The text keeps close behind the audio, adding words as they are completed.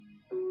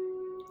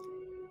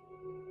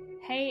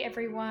Hey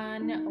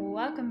everyone,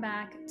 welcome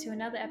back to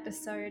another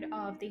episode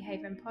of the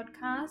Haven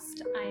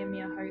Podcast. I am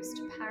your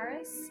host,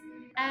 Paris,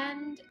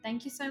 and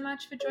thank you so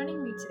much for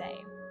joining me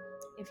today.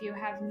 If you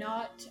have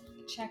not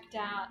checked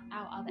out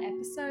our other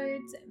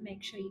episodes,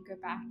 make sure you go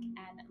back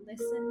and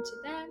listen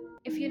to them.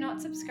 If you're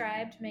not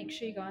subscribed, make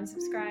sure you go and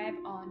subscribe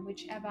on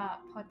whichever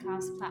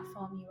podcast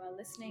platform you are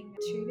listening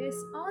to this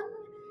on.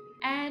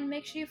 And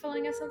make sure you're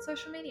following us on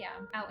social media.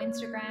 Our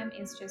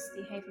Instagram is just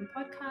the Haven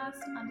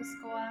Podcast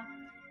 _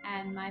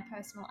 and my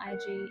personal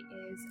IG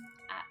is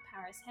at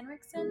Paris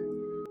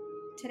Henriksen.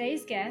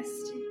 Today's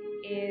guest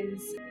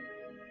is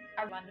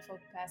a wonderful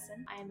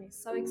person. I am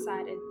so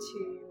excited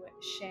to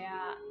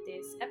share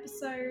this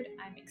episode.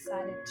 I'm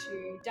excited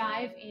to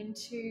dive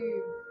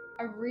into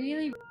a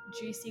really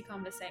juicy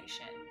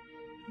conversation.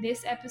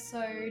 This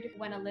episode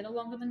went a little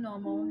longer than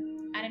normal,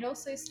 and it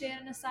also steered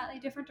in a slightly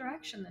different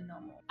direction than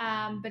normal.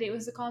 But it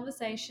was a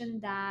conversation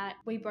that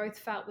we both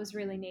felt was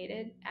really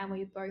needed, and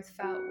we both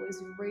felt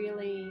was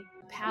really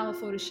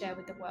powerful to share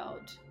with the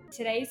world.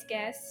 Today's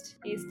guest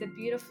is the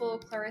beautiful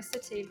Clarissa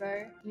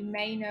Thibeaux. You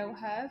may know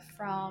her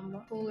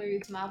from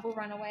Hulu's Marvel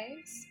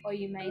Runaways, or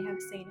you may have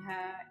seen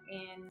her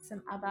in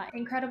some other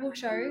incredible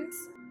shows.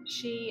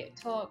 She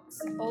talks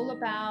all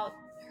about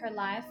her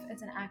life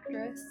as an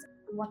actress,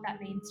 what that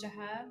means to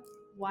her,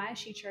 why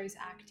she chose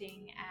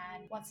acting,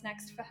 and what's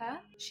next for her.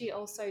 She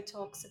also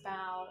talks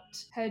about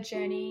her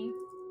journey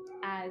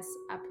as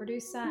a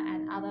producer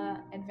and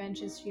other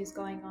adventures she's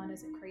going on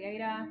as a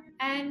creator.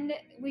 And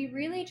we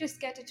really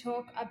just get to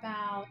talk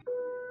about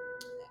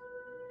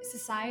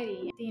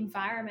society, the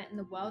environment and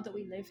the world that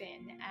we live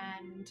in.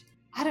 And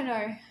I don't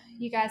know,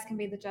 you guys can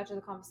be the judge of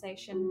the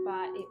conversation,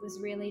 but it was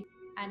really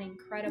an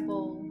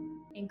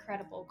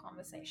incredible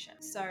conversation.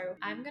 So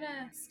I'm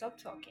gonna stop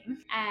talking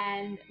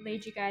and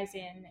lead you guys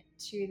in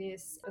to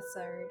this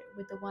episode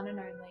with the one and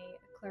only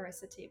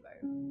Clarissa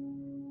Thibeaux.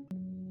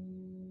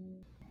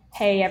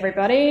 Hey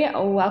everybody,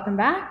 welcome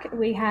back.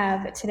 We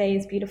have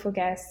today's beautiful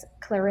guest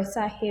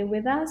Clarissa here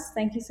with us.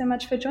 Thank you so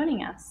much for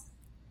joining us.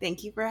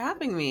 Thank you for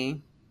having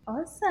me.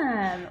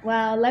 Awesome.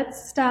 Well,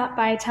 let's start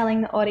by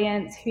telling the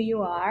audience who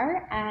you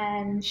are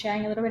and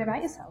sharing a little bit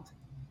about yourself.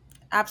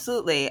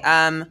 Absolutely.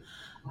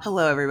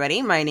 Hello,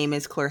 everybody. My name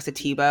is Clarissa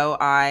Thibeaux.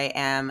 I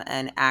am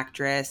an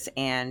actress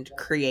and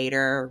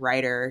creator,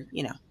 writer,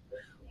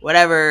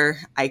 whatever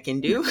I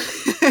can do.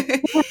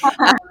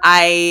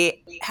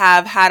 I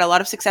have had a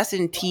lot of success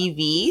in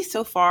TV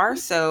so far.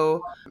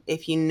 So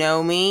if you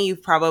know me,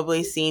 you've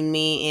probably seen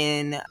me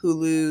in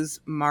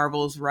Hulu's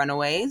Marvel's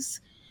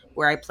Runaways,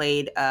 where I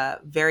played a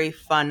very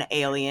fun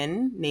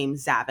alien named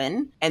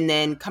Zavin. And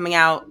then coming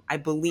out, I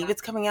believe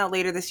it's coming out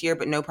later this year,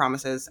 but no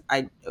promises.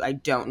 I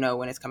don't know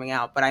when it's coming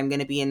out, but I'm going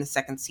to be in the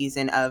second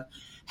season of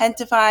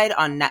Hentified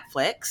on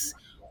Netflix,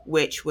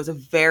 which was a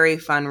very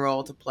fun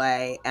role to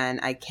play, and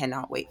I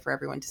cannot wait for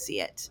everyone to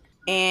see it.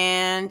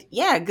 And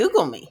yeah,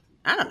 Google me.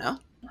 I don't know.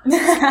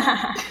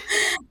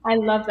 I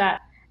love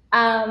that.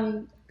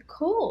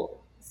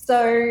 Cool.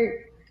 So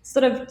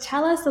sort of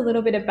tell us a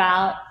little bit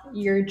about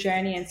your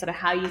journey and sort of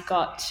how you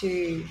got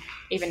to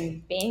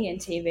even being in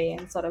TV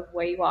and sort of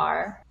where you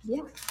are.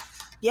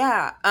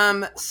 Yeah.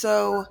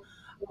 So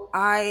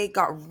I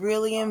got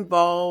really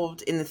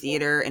involved in the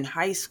theater in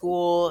high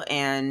school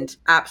and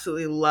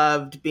absolutely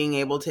loved being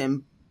able to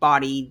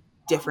embody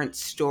different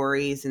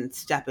stories and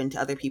step into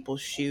other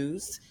people's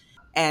shoes.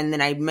 And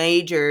then I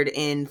majored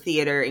in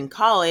theater in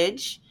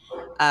college,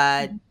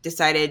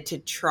 decided to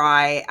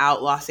try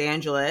out Los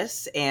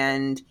Angeles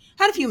and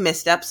had a few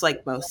missteps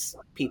like most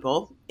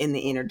people in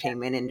the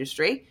entertainment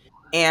industry,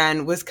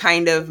 and was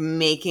kind of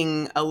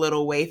making a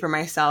little way for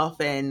myself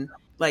in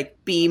like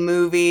B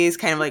movies,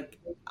 kind of like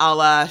a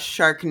la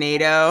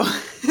Sharknado.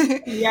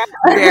 Yeah.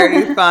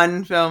 Very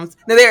fun films.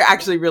 No, they're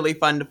actually really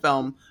fun to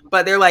film,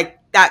 but they're like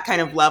that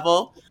kind of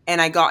level. And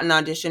I got an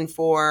audition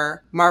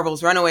for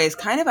Marvel's Runaways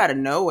kind of out of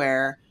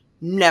nowhere.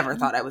 Never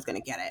thought I was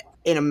going to get it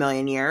in a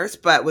million years,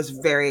 but was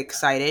very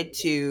excited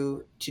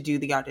to do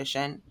the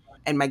audition.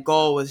 And my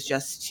goal was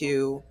just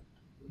to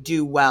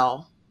do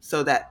well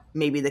so that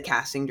maybe the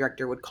casting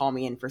director would call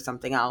me in for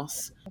something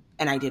else.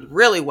 And I did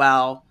really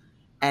well.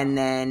 And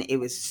then it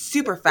was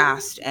super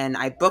fast and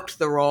I booked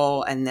the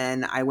role. And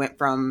then I went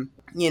from,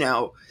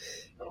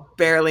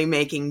 barely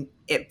making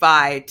it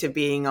by to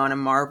being on a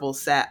Marvel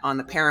set on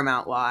the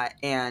Paramount lot.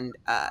 And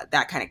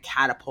that kind of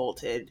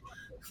catapulted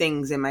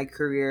things in my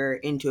career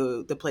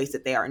into the place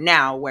that they are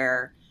now,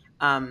 where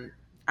I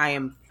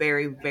am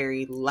very,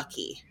 very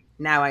lucky.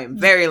 Now I am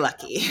very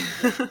lucky.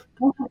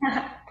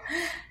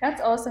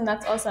 That's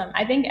awesome.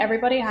 I think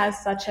everybody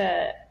has such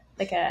an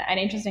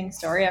interesting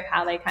story of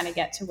how they kind of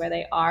get to where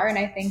they are. And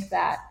I think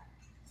that,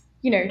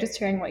 just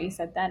hearing what you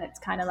said then, it's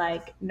kind of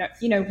like,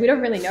 we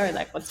don't really know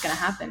like what's going to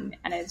happen.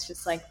 And it's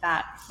just like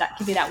that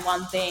could be that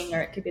one thing,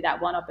 or it could be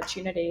that one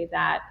opportunity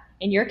that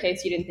in your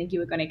case, you didn't think you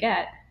were going to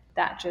get.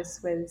 That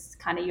just was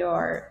kind of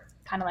your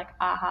kind of like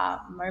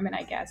aha moment,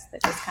 I guess,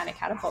 that just kind of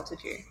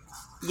catapulted you.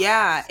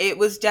 Yeah, it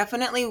was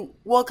definitely,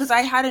 well, because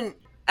I hadn't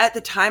at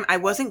the time I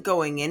wasn't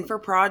going in for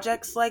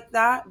projects like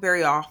that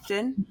very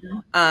often.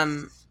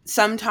 Mhm.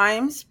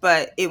 Sometimes,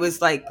 but it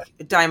was like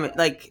diamond,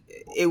 like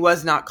it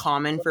was not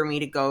common for me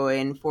to go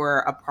in for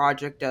a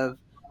project of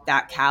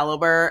that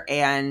caliber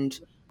and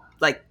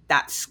like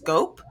that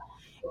scope.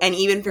 And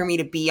even for me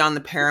to be on the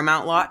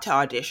Paramount lot to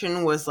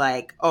audition was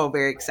like, oh,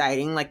 very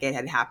exciting. Like it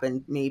had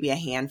happened maybe a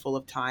handful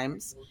of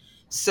times.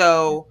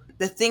 So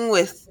the thing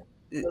with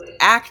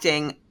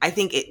acting, I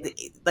think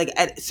like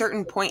at a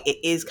certain point, it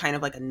is kind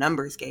of like a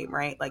numbers game,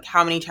 right? Like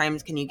how many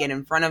times can you get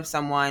in front of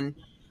someone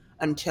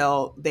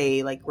until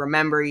they like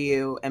remember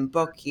you and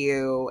book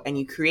you and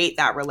you create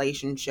that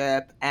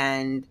relationship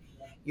and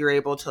you're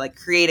able to like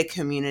create a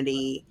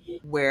community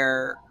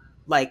where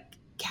like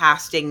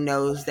casting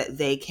knows that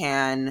they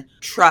can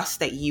trust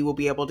that you will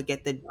be able to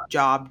get the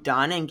job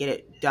done and get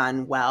it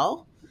done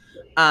well.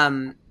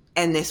 um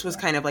and this was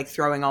kind of like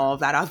throwing all of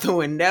that out the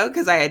window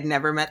because I had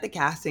never met the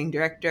casting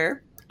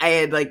director. I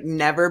had like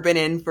never been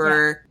in Yeah.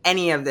 for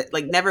any of it,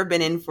 like never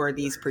been in for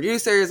these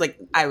producers. Like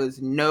I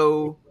was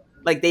no,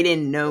 like they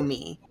didn't know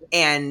me.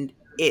 And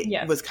it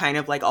Yes. was kind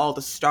of like all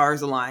the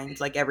stars aligned,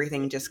 like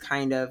everything just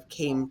kind of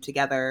came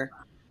together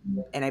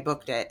and I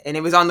booked it. And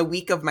it was on the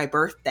week of my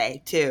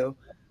birthday too.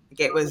 Like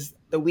it was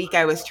the week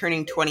I was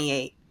turning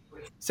 28.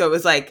 So it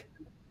was like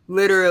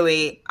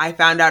literally I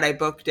found out I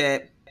booked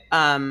it.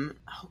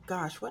 Oh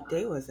gosh, what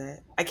day was it?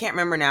 I can't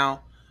remember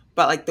now.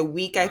 But like the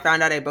week I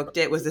found out I booked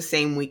it was the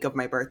same week of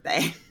my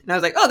birthday. And I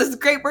was like, "Oh, this is a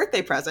great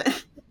birthday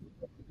present."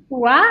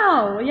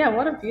 Wow. Yeah,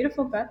 what a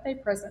beautiful birthday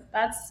present.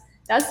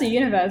 That's the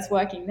universe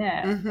working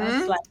there.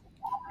 That's Mhm. like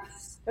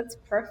that's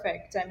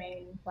perfect. I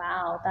mean,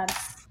 wow,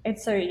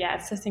 it's so yeah,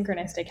 it's so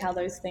synchronistic how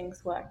those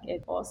things work.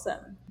 It's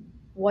awesome.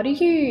 What are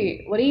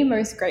you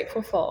most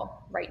grateful for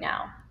right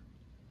now?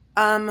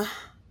 Um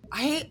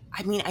I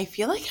mean, I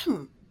feel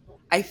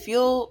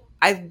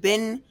I've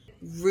been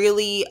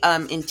really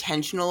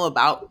intentional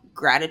about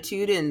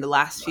gratitude in the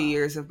last few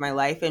years of my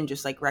life and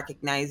just like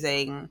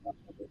recognizing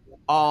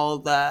all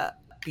the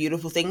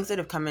beautiful things that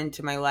have come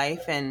into my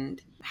life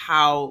and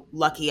how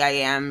lucky I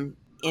am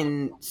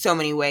in so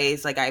many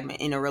ways. Like I'm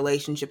in a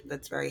relationship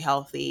that's very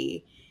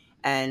healthy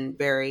and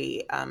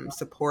very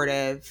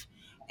supportive,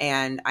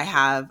 and I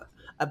have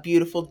a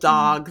beautiful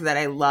dog that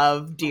I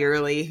love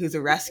dearly, who's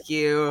a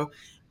rescue,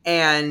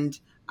 and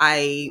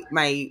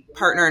my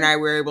partner and I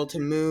were able to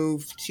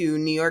move to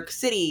New York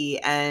City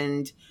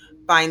and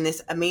find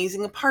this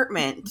amazing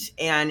apartment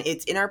and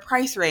it's in our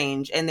price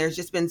range, and there's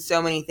just been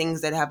so many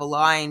things that have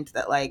aligned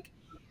that like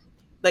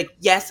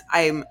yes,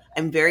 I'm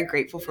very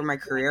grateful for my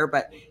career,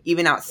 but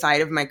even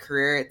outside of my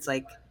career it's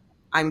like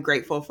I'm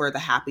grateful for the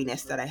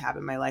happiness that I have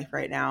in my life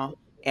right now,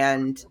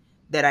 and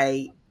that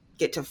I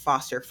get to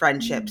foster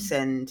friendships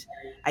and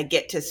I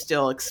get to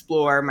still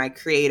explore my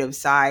creative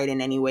side in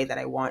any way that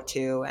I want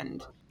to.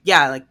 And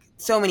yeah, like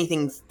so many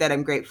things that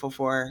I'm grateful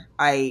for.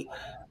 I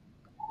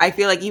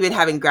feel like even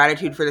having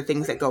gratitude for the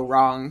things that go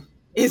wrong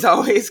is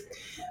always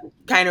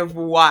kind of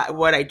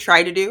what I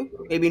try to do.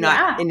 Maybe not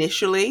Yeah.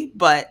 initially,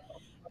 but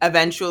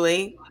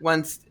eventually,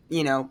 once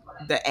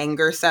the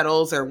anger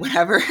settles or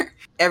whatever,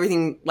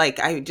 everything, like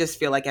I just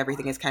feel like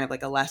everything is kind of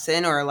like a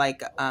lesson or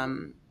like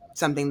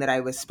something that I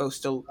was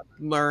supposed to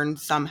learn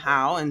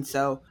somehow, and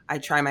so I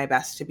try my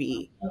best to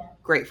be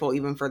grateful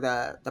even for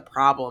the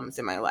problems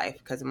in my life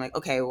because I'm like,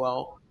 okay,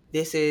 well,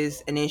 this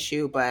is an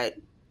issue, but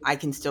I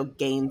can still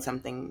gain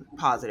something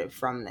positive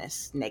from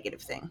this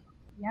negative thing.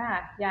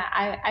 Yeah, yeah,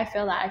 I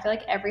feel that. I feel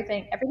like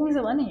everything's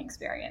a learning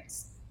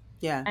experience,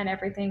 Yeah. and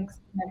everything's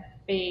gonna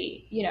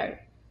be,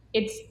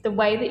 it's the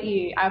way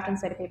that I often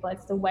say to people,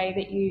 it's the way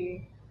that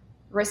you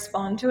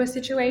respond to a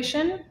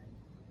situation,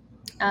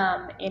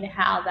 in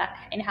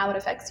how it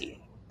affects you.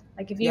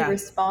 Like if you Yeah.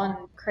 respond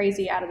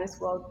crazy out of this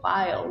world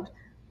wild,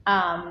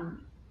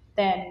 um,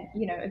 then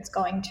it's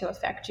going to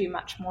affect you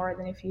much more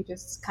than if you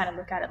just kind of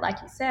look at it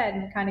like you said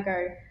and kind of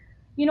go,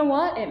 you know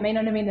what, it may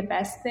not have been the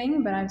best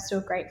thing, but I'm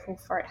still grateful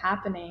for it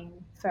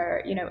happening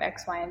for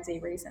X, Y, and Z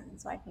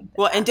reasons. So I think that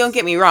Well, and don't that's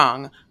get me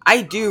wrong,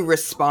 I do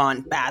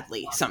respond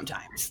badly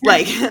sometimes.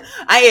 Like,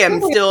 I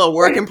am still a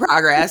work in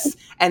progress,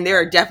 and there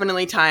are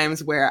definitely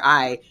times where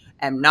I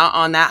am not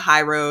on that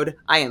high road.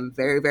 I am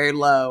very, very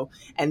low.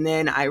 And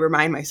then I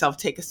remind myself,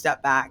 take a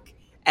step back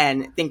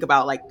and think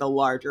about like the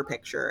larger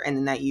picture. And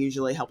then that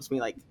usually helps me,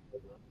 like,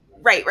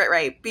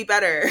 right, be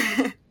better.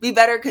 Be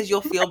better because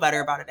you'll feel better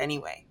about it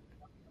anyway.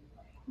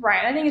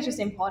 Right. I think it's just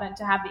important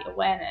to have the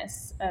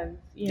awareness of,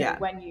 Yeah.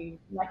 when you,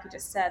 like you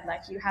just said,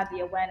 like you have the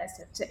awareness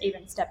to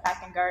even step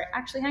back and go,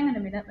 actually, hang on a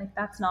minute, like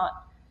that's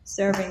not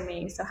serving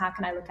me. So how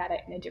can I look at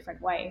it in a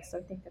different way? So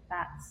I think that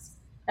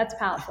that's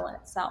powerful in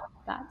itself.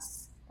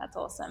 That's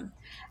awesome.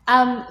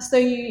 So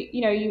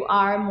you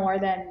are more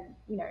than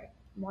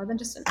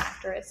just an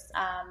actress.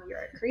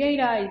 You're a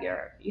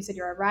creator. You said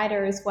you're a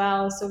writer as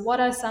well. So what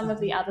are some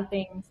of the other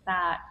things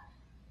that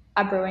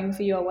are brewing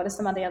for you, or what are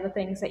some of the other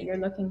things that you're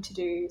looking to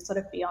do sort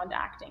of beyond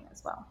acting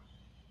as well?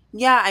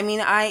 Yeah, I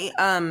mean, I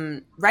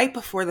right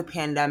before the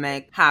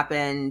pandemic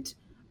happened,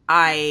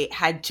 I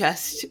had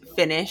just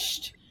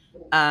finished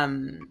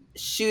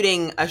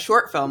shooting a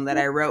short film that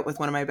I wrote with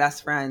one of my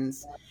best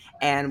friends,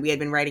 and we had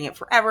been writing it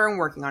forever and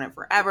working on it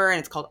forever, and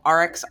it's called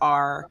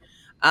RXR.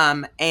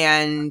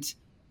 And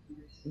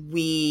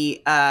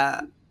we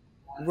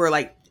were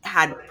like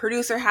had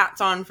producer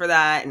hats on for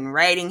that and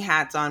writing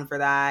hats on for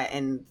that,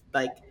 and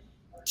like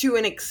to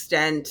an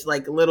extent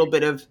like a little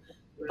bit of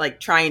like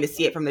trying to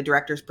see it from the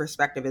director's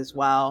perspective as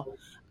well.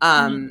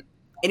 And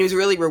it was a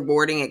really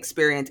rewarding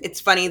experience. It's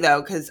funny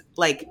though, because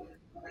like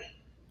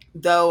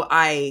though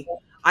I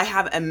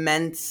have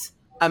immense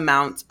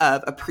amounts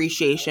of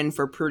appreciation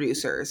for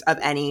producers of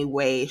any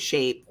way,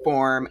 shape,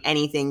 form,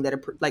 anything that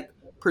like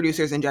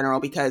producers in general,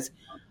 because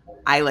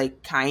I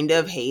like kind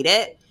of hate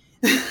it.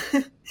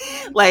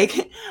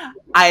 Like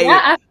I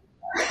Yeah.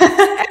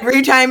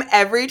 every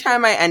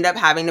time I end up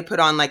having to put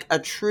on like a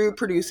true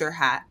producer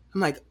hat,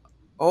 I'm like,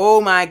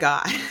 "Oh my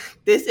god.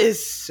 This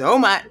is so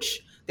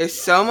much. There's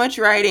so much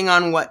writing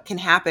on what can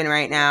happen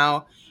right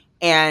now."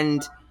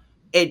 And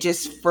it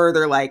just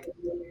further like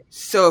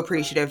so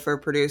appreciative for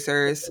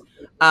producers.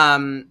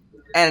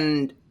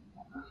 And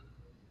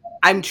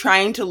I'm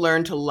trying to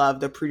learn to love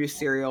the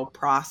producerial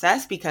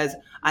process, because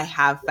I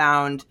have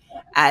found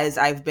as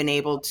I've been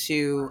able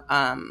to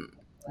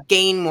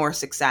gain more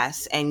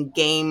success and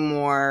gain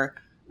more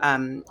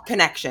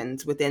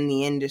connections within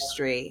the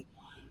industry,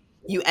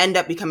 you end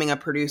up becoming a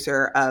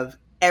producer of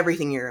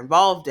everything you're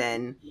involved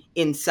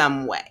in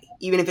some way,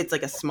 even if it's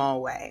like a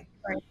small way.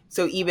 Right.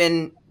 So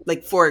even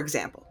like, for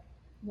example,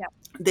 Yeah.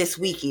 this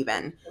week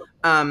even,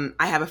 I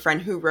have a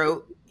friend who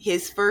wrote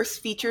his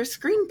first feature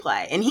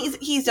screenplay, and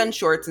he's done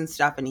shorts and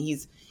stuff, and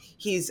he's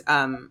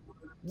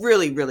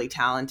really really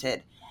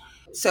talented.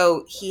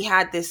 So he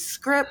had this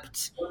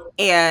script,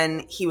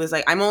 and he was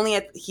like,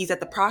 he's at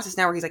the process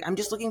now where he's like, I'm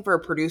just looking for a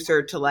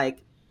producer to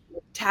like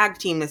tag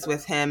team this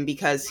with him,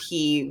 because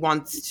he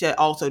wants to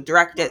also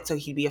direct it, so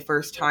he'd be a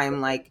first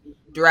time like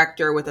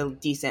director with a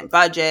decent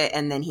budget,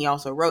 and then he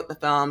also wrote the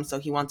film, so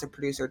he wants a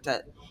producer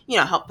to, you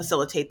know, help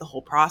facilitate the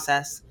whole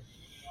process.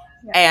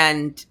 Yeah.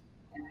 And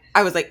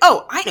I was like,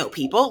 oh, I know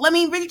people. Let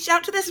me reach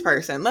out to this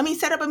person. Let me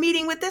set up a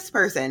meeting with this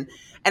person.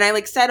 And I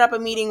like set up a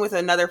meeting with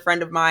another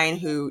friend of mine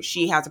who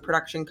she has a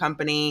production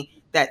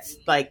company that's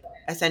like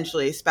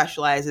essentially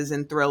specializes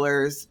in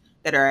thrillers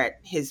that are at,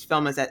 his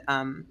film is at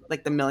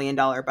like the $1 million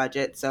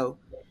budget. So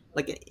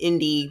like an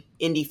indie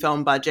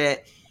film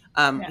budget,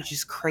 Yeah. which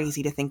is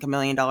crazy to think $1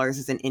 million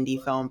is an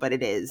indie film, but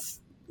it is.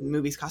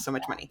 Movies cost so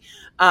much money.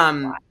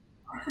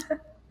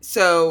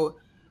 So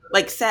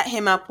like set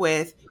him up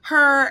with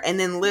her, and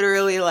then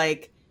literally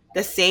like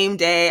the same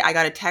day I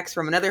got a text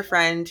from another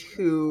friend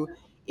who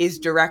is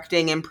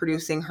directing and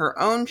producing her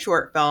own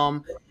short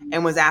film,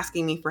 and was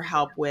asking me for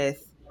help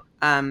with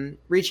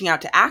reaching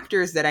out to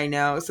actors that I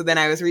know. So then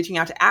I was reaching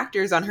out to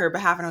actors on her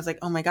behalf, and I was like,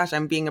 oh my gosh,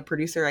 I'm being a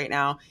producer right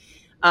now.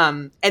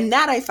 And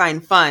that I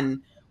find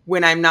fun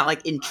when I'm not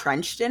like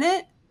entrenched in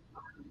it,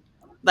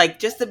 like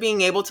just the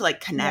being able to like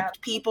Yeah.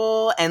 connect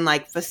people and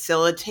like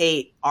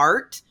facilitate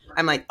art.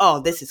 I'm like,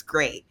 oh, this is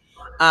great.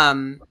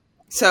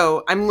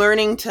 So I'm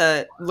learning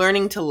to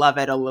love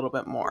it a little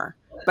bit more,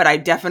 but I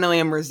definitely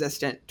am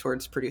resistant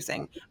towards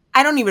producing.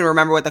 I don't even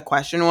remember what the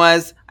question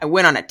was. I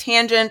went on a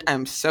tangent.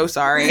 I'm so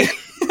sorry.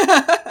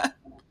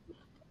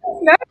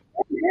 No,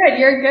 you're good.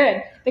 You're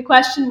good. The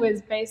question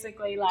was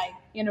basically like,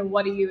 you know,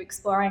 what are you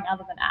exploring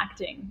other than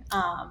acting?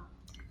 Oh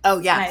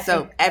And yeah, I so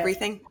think that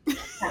everything.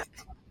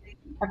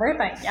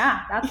 everything.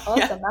 Yeah, that's Yeah.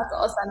 awesome. That's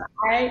awesome.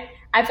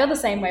 I feel the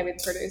same way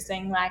with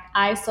producing. Like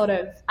I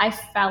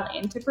fell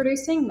into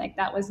producing. Like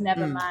that was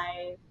never Mm.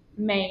 my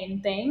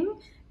main thing,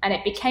 and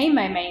it became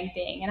my main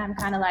thing. And I'm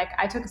kind of like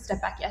I took a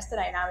step back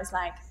yesterday, and I was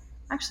like,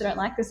 I actually don't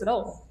like this at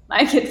all.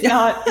 Like it's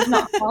not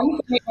fun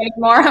for me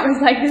anymore. I was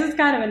like, this is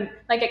kind of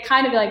like it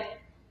kind of like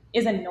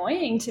is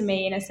annoying to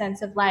me in a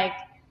sense of like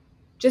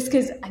just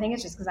because I think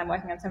it's just because I'm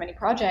working on so many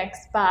projects,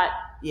 but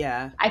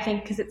Yeah. I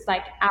think because it's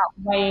like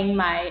outweighing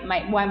my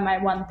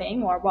one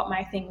thing or what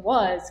my thing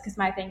was, because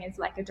my thing is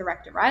like a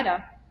director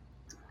writer.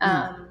 Mm.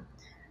 Um,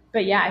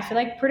 but yeah, I feel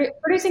like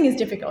producing is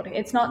difficult.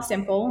 It's not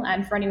simple,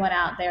 and for anyone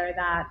out there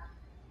that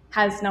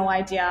has no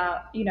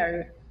idea, you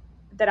know,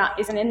 that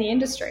isn't in the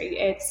industry,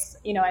 it's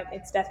you know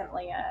it's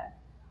definitely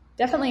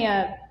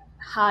a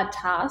hard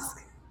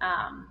task,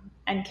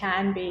 and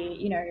can be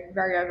you know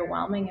very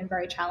overwhelming and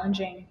very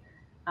challenging,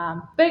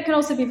 but it can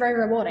also be very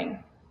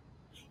rewarding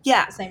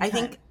Yeah, at the same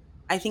time.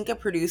 I think a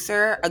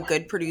producer, a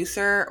good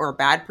producer or a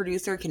bad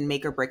producer, can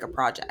make or break a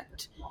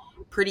project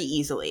pretty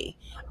easily.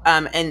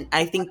 And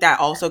I think that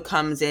also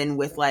comes in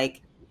with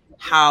like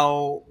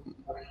how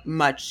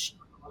much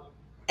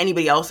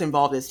anybody else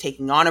involved is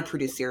taking on a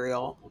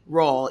producerial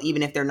role,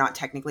 even if they're not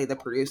technically the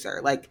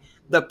producer. Like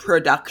the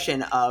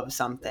production of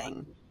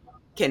something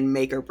can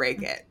make or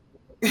break it.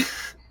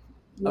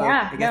 Oh,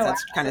 Yeah, I guess no,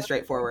 that's kind of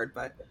straightforward,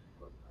 but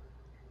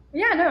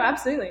yeah, no,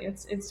 absolutely.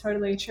 It's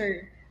totally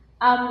true.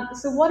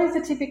 So what does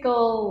a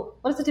typical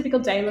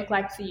day look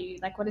like for you?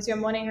 Like what is your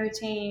morning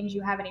routine? Do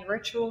you have any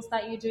rituals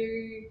that you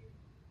do?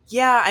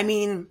 yeah,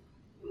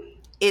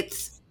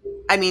 it's,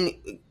 I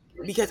mean,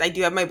 because I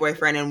do have my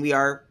boyfriend and we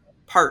are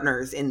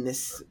partners in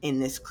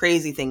this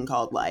crazy thing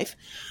called life.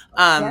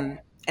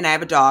 Yep. And I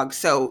have a dog,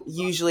 so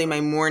usually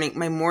my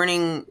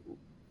morning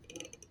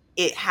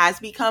it has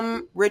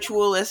become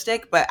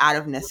ritualistic, but out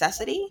of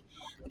necessity.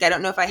 Like I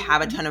don't know if I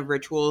have a ton of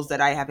rituals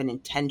that I have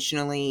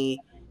intentionally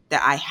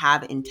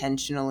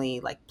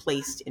like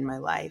placed in my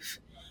life,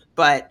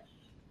 but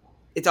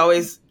it's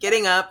always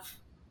getting up,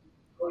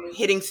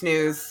 hitting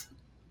snooze,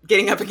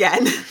 getting up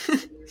again,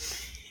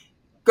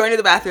 going to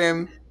the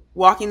bathroom,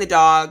 walking the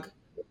dog,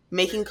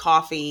 making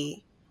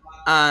coffee.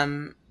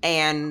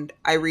 And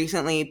I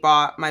recently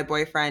bought my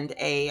boyfriend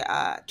a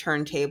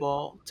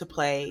turntable to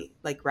play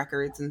like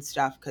records and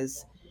stuff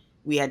because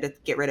we had to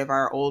get rid of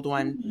our old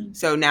one.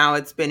 So now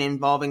it's been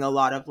involving a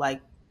lot of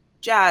like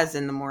jazz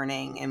in the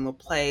morning, and we'll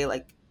play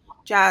like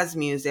jazz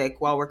music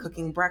while we're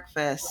cooking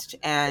breakfast.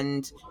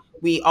 And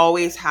we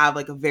always have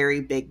like a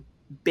very big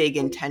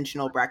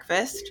intentional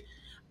breakfast.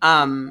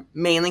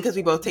 Mainly because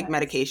we both take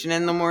medication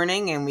in the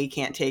morning and we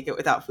can't take it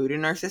without food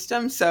in our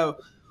system. So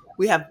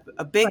we have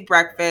a big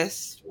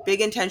breakfast,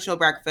 big intentional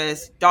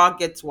breakfast. Dog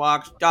gets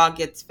walked, dog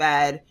gets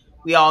fed.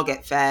 We all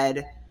get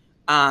fed.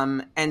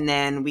 And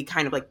then we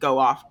kind of like go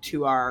off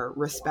to our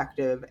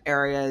respective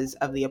areas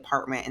of the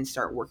apartment and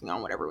start working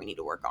on whatever we need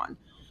to work on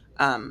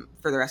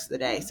for the rest of the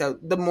day. So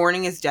the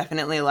morning is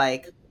definitely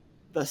like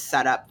the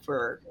setup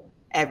for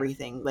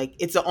everything. Like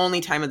it's the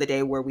only time of the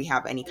day where we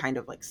have any kind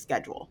of like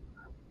schedule.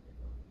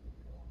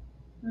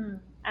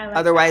 I like that.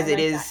 Otherwise, I it like that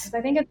is, because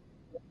I think it's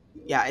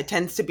yeah, it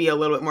tends to be a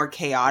little bit more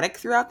chaotic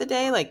throughout the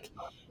day. Like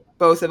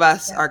both of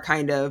us yeah, are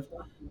kind of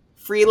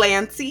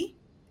freelancy.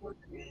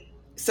 yeah,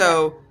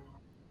 So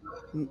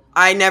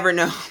I never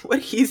know what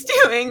he's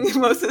doing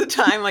most of the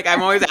time. Like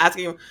I'm always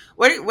asking him,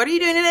 what are you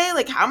doing today?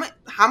 Like how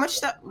much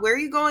stuff, where are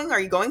you going? Are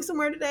you going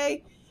somewhere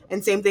today?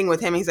 And same thing with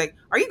him. He's like,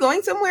 are you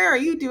going somewhere? Are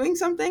you doing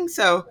something?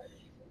 So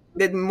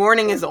the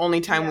morning is the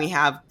only time yeah. we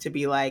have to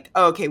be like,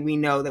 oh, okay, we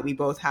know that we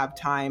both have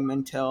time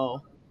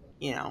until,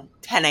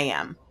 10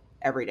 a.m.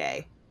 every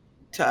day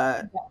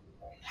to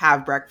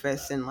have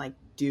breakfast and like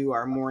do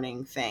our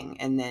morning thing.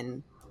 And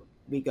then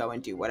we go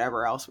and do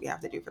whatever else we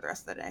have to do for the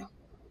rest of the day.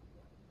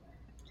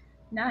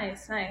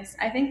 Nice, nice.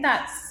 I think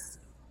that's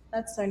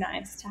so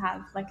nice to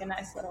have like a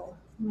nice little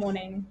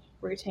morning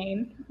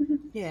routine.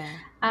 Yeah.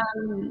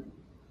 um,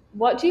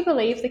 what do you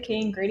believe the key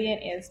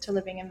ingredient is to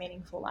living a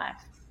meaningful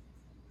life?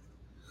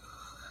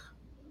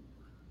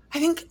 I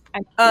think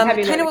I have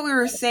you kind of looked? what we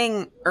were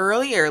saying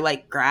earlier,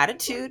 like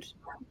gratitude.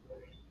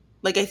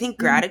 Like I think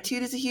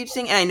gratitude is a huge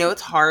thing. And I know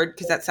it's hard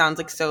because that sounds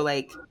like so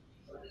like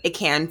it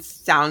can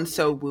sound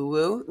so woo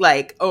woo.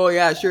 Like, oh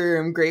yeah, sure,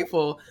 I'm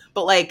grateful.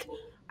 But like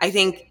I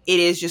think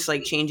it is just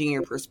like changing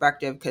your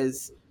perspective,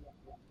 because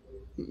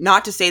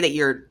not to say that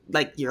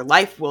your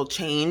life will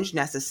change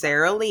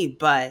necessarily,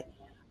 but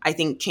I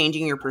think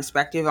changing your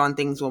perspective on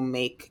things will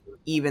make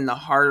even the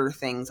harder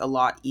things a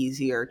lot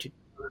easier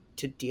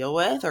to deal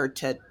with or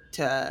to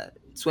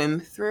swim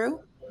through.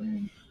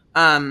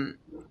 Um,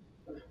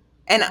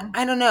 and Yeah.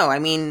 I don't know. I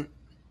mean,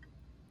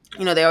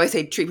 they always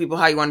say treat people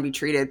how you want to be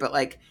treated, but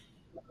like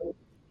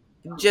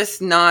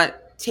just not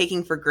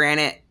taking for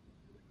granted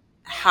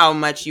how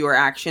much your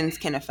actions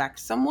can affect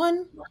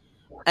someone.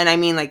 And I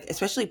mean, like,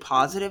 especially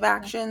positive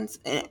actions.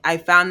 And I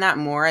found that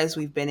more as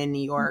we've been in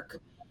New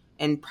York,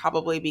 and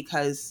probably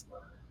because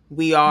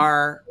we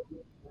are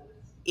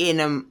in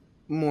a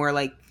more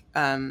like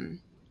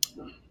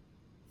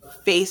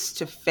face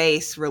to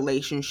face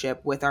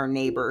relationship with our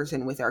neighbors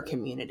and with our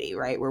community,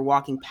 right? We're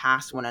walking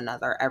past one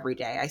another every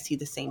day. I see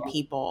the same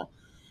people,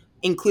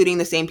 including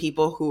the same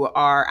people who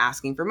are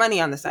asking for money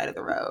on the side of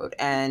the road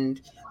and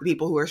the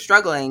people who are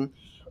struggling.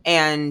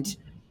 And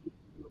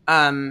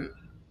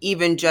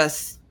even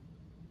just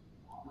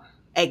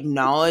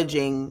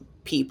acknowledging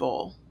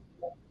people,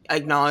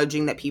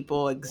 acknowledging that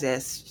people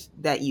exist,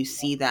 that you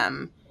see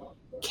them,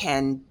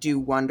 can do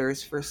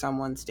wonders for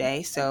someone's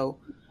day. So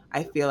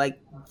I feel like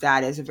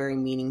that is a very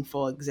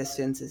meaningful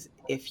existence, is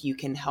if you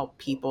can help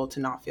people to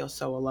not feel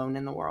so alone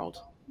in the world.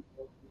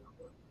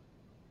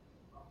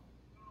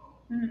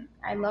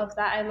 I love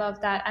that. I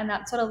love that. And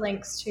that sort of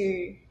links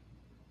to,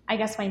 I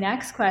guess, my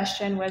next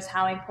question was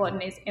how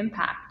important is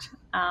impact,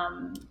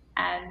 and,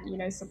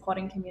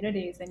 supporting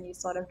communities. And you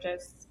sort of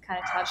just kind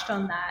of touched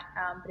on that.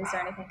 But is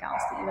there anything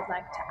else that you would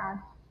like to add?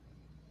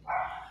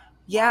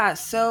 Yeah,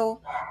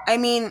 so I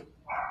mean,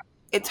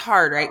 it's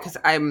hard, right? Because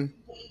I'm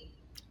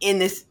in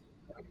this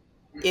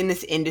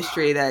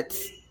industry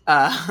that's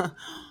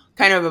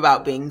kind of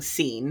about being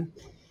seen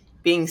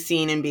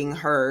and being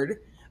heard,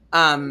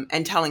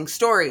 and telling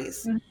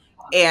stories.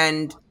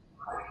 And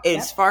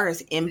as Yep. far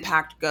as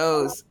impact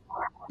goes,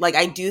 like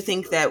I do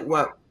think that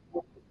what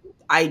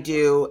I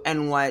do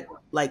and what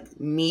like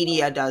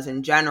media does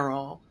in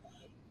general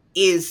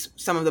is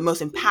some of the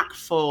most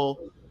impactful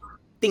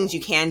things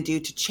you can do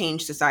to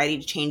change society,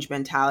 to change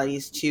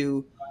mentalities,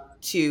 to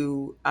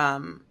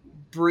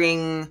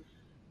bring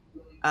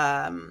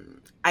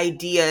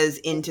ideas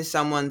into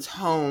someone's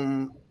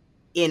home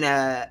in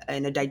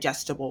a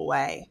digestible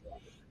way,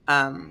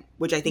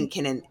 which I think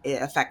can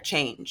affect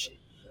change.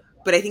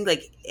 but I think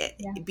like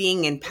Yeah.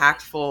 being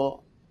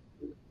impactful,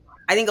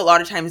 I think a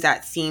lot of times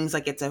that seems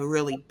like it's a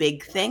really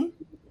big thing.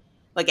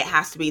 Like it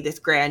has to be this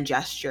grand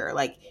gesture.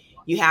 Like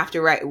you have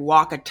to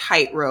walk a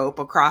tightrope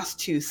across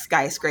two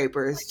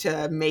skyscrapers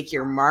to make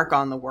your mark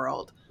on the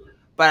world.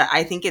 But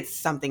I think it's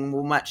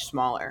something much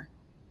smaller.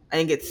 I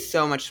think it's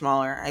so much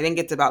smaller. I think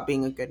it's about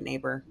being a good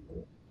neighbor.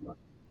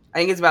 I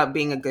think it's about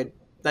being a good,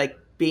 like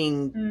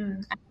being,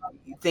 Mm,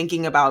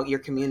 thinking about your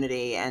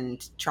community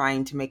and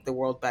trying to make the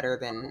world better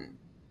than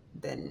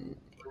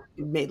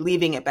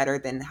leaving it better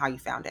than how you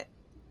found it.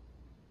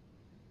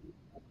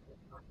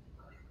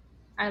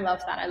 I love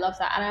that. I love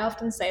that. And I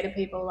often say to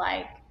people,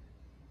 like,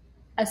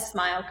 a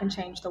smile can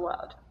change the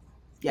world.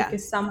 Yeah.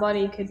 Because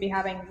somebody could be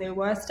having the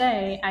worst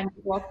day and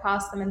you walk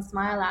past them and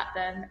smile at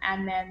them,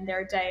 and then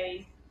their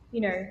day,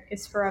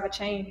 is forever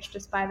changed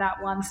just by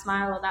that one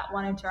smile or that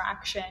one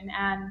interaction.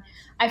 And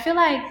I feel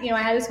like,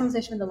 I had this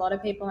conversation with a lot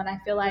of people, and I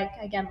feel like,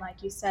 again,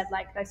 like you said,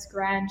 like this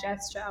grand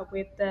gesture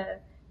with the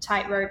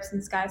tight ropes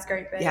and Yeah.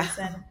 skyscrapers,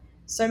 and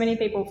so many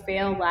people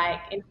feel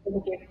like in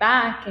order to give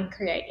back and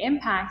create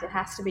impact, it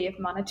has to be of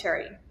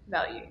monetary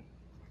value.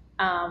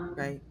 um,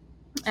 Right.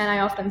 and I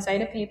often say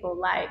to people,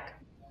 like,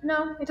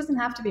 no, it doesn't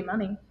have to be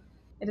money.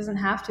 It doesn't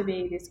have to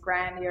be this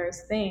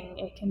grandiose thing.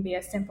 It can be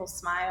a simple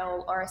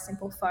smile or a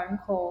simple phone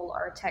call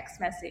or a text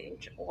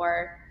message.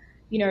 Or,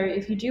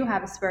 if you do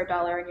have a spare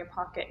dollar in your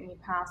pocket and you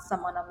pass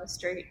someone on the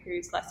street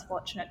who's less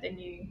fortunate than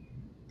you,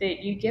 that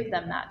you give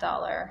them that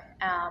dollar.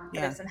 But it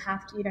Yeah. doesn't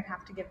have to, you don't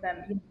have to give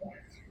them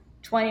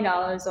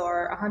 $20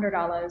 or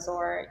 $100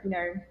 or,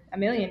 $1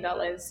 million.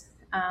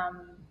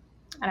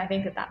 And I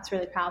think that that's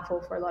really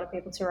powerful for a lot of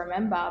people to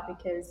remember,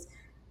 because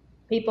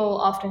people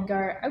often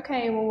go,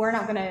 okay, well, we're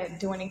not going to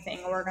do anything,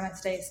 or we're going to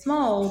stay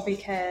small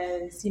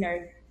because,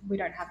 we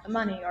don't have the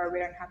money, or we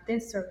don't have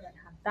this, or we don't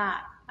have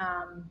that.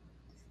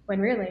 When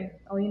really,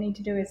 all you need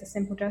to do is a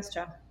simple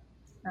gesture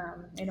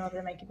in order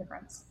to make a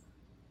difference.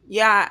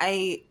 Yeah.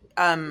 I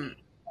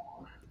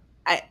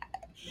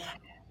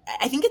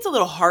I think it's a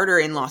little harder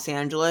in Los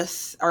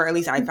Angeles, or at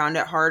least I found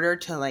it harder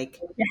to like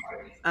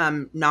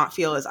not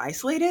feel as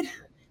isolated.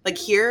 Like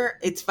here,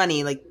 it's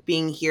funny, like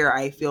being here,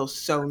 I feel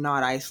so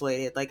not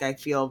isolated. Like I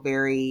feel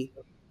very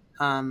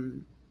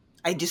um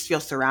I just feel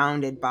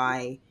surrounded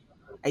by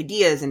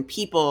ideas and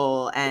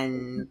people,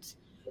 and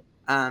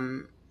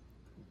um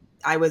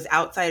I was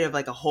outside of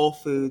like a Whole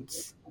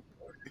Foods.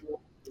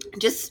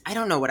 Just I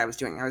don't know what I was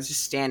doing. I was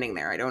just standing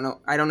there. I don't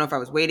know if I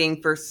was waiting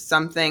for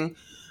something.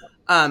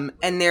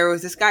 And there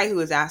was this guy who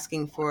was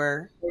asking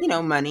for,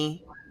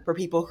 money for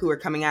people who are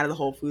coming out of the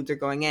Whole Foods or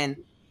going in.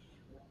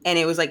 And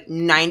it was like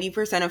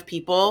 90% of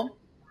people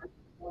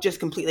just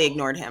completely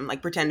ignored him,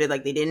 like pretended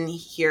like they didn't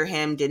hear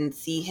him, didn't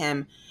see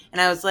him.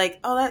 And I was like,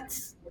 oh,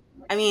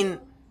 I mean,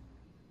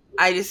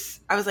 I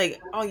was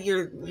like, oh,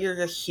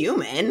 you're a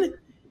human.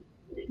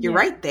 You're Yeah,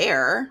 right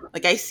there.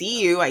 Like I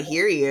see you, I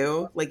hear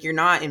you. Like you're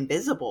not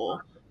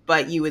invisible,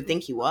 but you would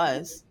think he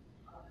was.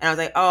 And I was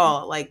like,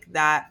 oh, like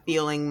that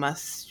feeling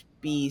must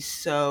be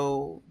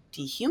so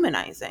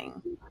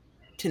dehumanizing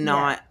to yeah,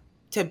 not,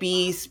 to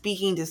be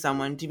speaking to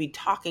someone, to be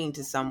talking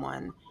to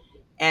someone,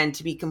 and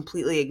to be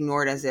completely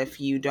ignored as if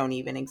you don't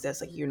even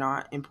exist. Like you're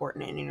not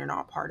important and you're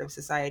not part of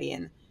society.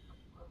 And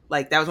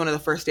like that was one of the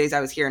first days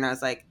I was here, and I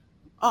was like,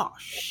 oh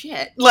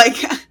shit. Like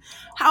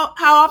how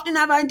often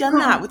have I done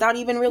that without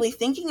even really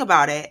thinking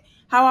about it?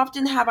 How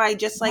often have I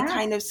just like yeah,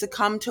 kind of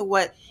succumbed to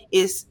what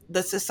is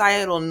the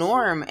societal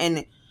norm,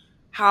 and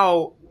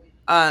how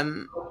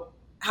um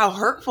how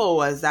hurtful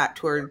was that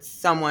towards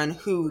someone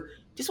who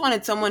just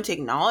wanted someone to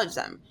acknowledge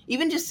them?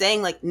 Even just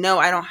saying like, no,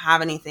 I don't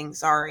have anything,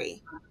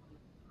 sorry.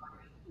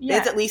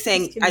 That's at yeah. least Just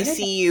saying I communicate.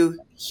 see you,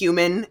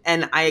 human,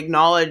 and I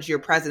acknowledge your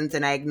presence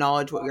and I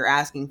acknowledge what you're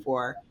asking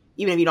for,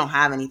 even if you don't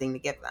have anything to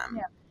give them.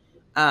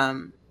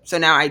 Yeah, So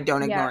now I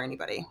don't yeah, ignore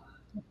anybody.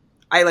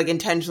 I like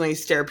intentionally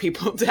stare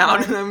people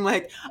down, no, and I'm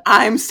like,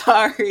 I'm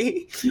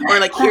sorry. Or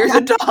like, here's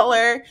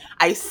 $1.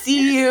 I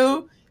see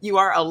you. You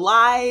are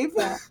alive.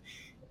 yeah,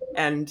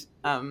 And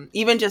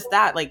even just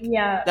that, like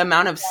yeah. the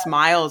amount of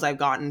smiles I've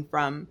gotten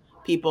from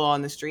people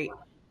on the street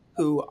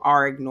who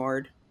are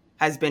ignored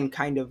has been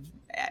kind of,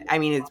 I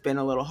mean, it's been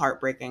a little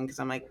heartbreaking, because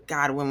I'm like,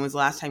 God, when was the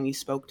last time you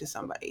spoke to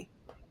somebody?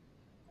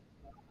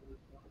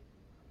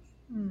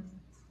 Mm.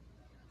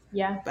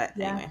 Yeah, But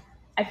yeah. anyway,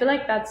 I feel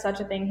like that's such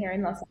a thing here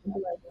in Los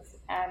Angeles.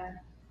 And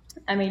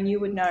I mean, you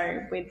would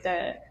know with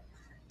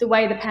the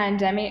way the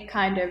pandemic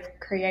kind of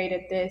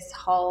created this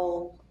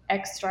whole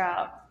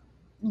extra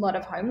lot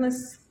of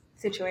homeless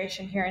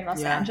situation here in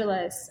Los yeah,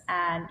 Angeles.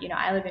 And,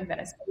 I live in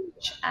Venice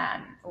Beach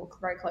and or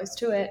very close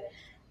to it.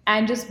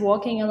 And just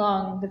walking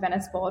along the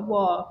Venice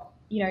boardwalk,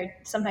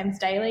 sometimes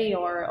daily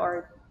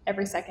or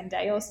every second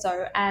day or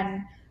so.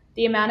 And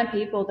the amount of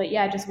people that,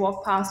 yeah, just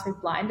walk past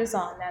with blinders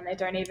on, and they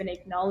don't even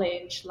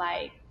acknowledge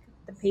like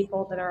the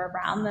people that are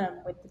around them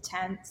with the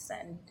tents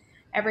and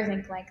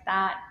everything like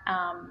that.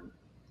 And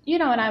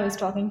I was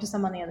talking to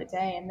someone the other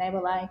day, and they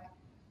were like,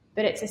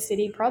 but it's a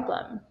city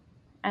problem.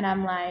 And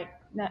I'm like,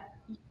 no,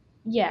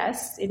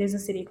 yes, it is a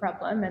city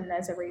problem. And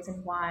there's a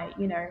reason why,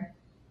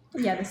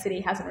 yeah, the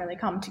city hasn't really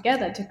come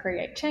together to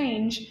create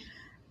change,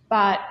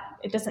 but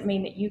it doesn't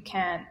mean that you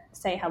can't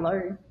say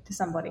hello to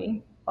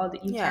somebody or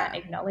that you can't Yeah.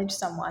 acknowledge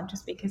someone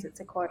just because it's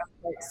a quote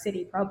unquote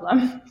city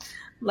problem.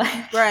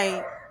 Like, Right.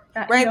 you Right.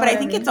 know But I what I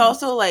think it's mean?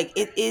 also like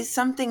it is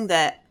something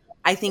that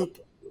I think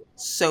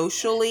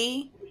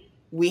socially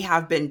we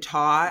have been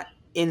taught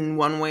in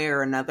one way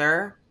or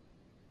another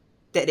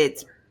that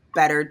it's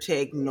better to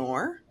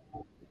ignore.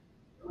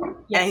 And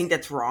I think Yes.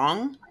 that's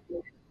wrong.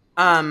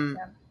 Yeah.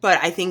 But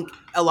I think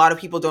a lot of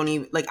people don't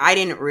even like I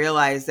didn't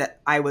realize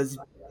that I was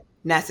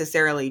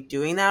necessarily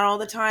doing that all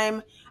the time.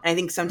 And I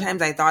think Yeah.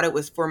 sometimes I thought it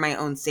was for my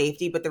own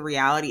safety, but the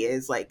reality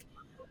is like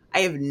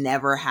I have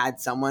never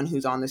had someone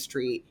who's on the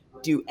street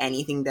do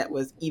anything that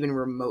was even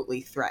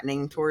remotely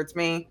threatening towards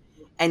me.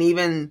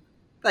 And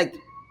like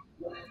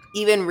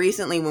even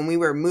recently when we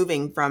were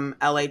moving from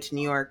LA to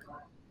New York,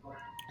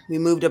 we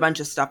moved a bunch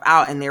of stuff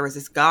out and there was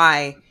this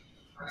guy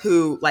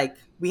who like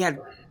we had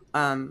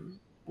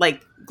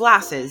like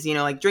glasses,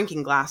 like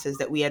drinking glasses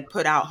that we had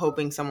put out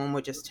hoping someone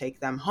would just take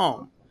them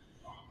home.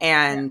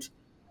 Yeah. And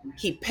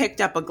he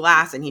picked up a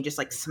glass and he just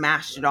like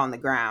smashed it on the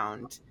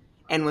ground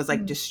and was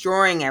like Mm.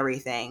 destroying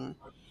everything.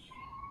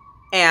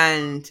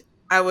 And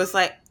I was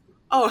like,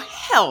 oh,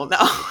 hell no.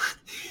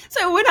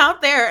 So I went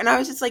out there and I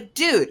was just like,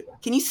 dude,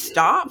 can you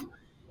stop?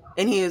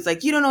 And he was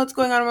like, you don't know what's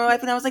going on in my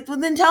life. And I was like, well,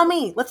 then tell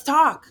me. Let's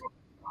talk.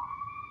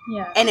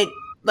 Yeah. And it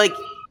like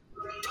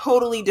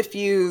totally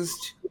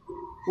diffused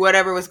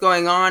whatever was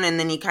going on. And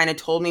then he kind of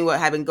told me what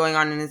had been going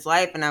on in his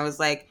life. And I was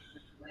like,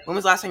 when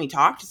was the last time you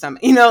talked to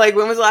somebody? Like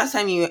when was the last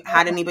time you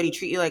had anybody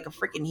treat you like a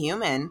freaking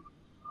human?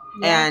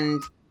 Yeah.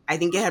 And I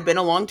think it had been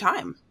a long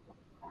time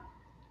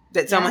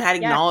that someone Yeah.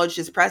 had Yeah. acknowledged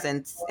his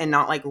presence and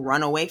not like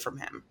run away from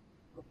him.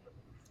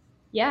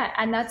 Yeah,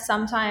 and that's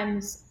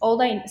sometimes all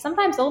they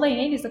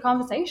need is a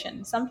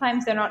conversation.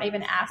 Sometimes they're not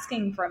even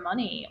asking for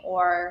money,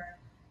 or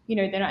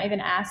they're not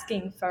even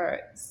asking for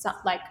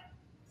like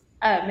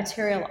a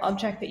material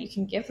object that you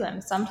can give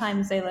them.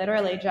 Sometimes they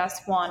literally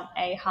just want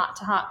a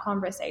heart-to-heart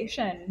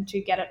conversation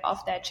to get it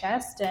off their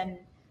chest, and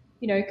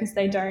because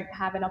they don't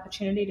have an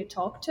opportunity to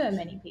talk to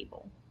many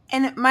people.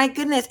 And my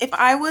goodness, if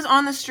I was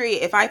on the street,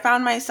 if I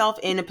found myself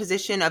in a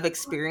position of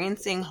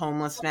experiencing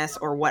homelessness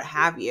or what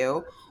have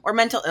you, or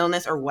mental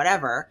illness or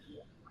whatever,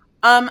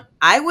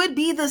 I would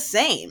be the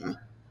same.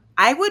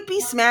 I would be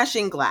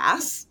smashing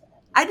glass.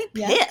 I'd be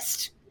Yeah.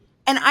 pissed.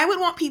 And I would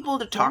want people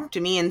to Yeah. talk to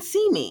me and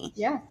see me.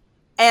 Yeah.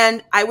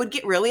 And I would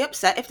get really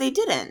upset if they Yeah.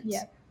 didn't.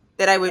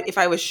 That I would if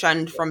I was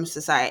shunned from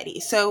society.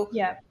 So,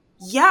 Yeah.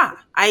 yeah,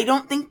 I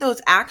don't think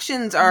those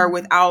actions are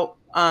without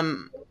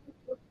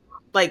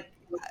like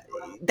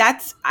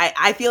that's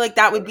I feel like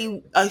that would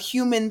be a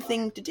human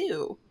thing to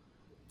do.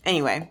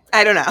 Anyway,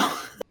 I don't know.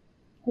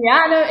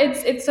 Yeah, no,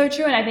 it's so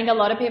true, and I think a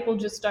lot of people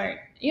just don't,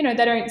 they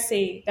don't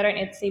see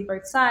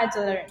both sides,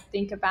 or they don't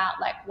think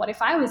about like, what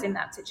if I was in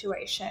that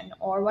situation,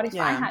 or what if I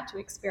Yeah. had to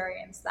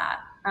experience that.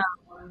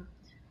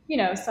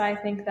 So I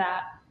think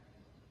that,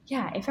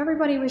 yeah, if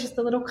everybody was just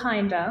a little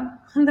kinder,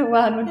 the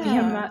world would be a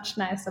Yeah. much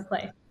nicer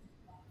place.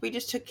 We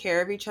just took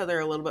care of each other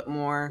a little bit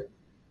more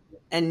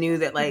and knew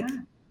that Yeah. like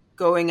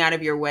going out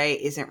of your way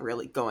isn't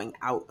really going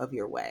out of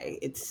your way.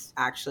 It's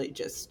actually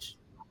just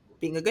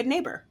being a good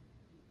neighbor.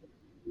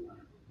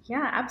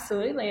 Yeah,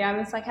 absolutely. I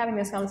was like having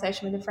this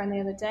conversation with a friend the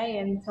other day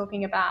and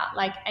talking about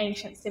like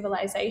ancient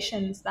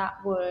civilizations that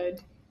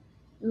would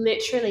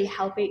literally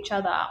help each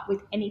other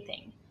with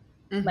anything.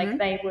 Like Mhm.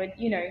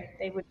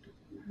 they would,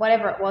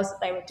 whatever it was that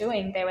they were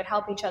doing, they would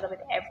help each other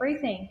with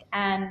everything.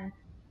 And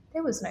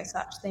there was no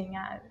such thing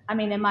as, I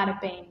mean, there might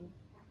have been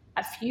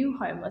a few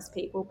homeless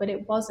people, but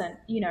it wasn't,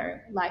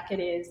 like it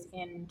is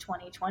in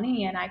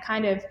 2020. And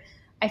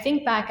I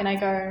think back and I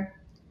go,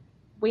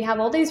 we have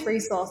all these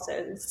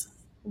resources.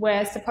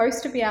 We're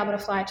supposed to be able to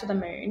fly to the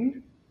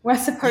moon. We're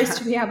supposed Yeah.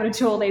 to be able to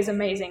do all these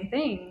amazing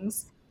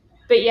things.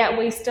 But yet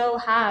we still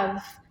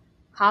have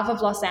half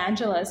of Los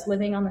Angeles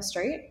living on the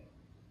street,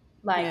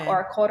 like, Yeah. or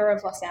a quarter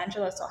of Los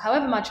Angeles, or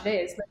however much it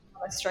is living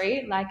on the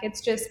street. Like,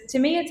 it's just, to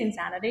me, it's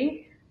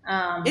insanity.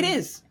 It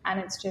is. And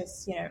it's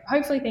just,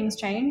 hopefully things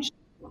change.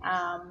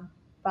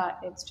 But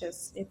yeah,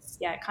 it's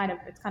kind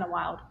of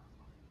wild.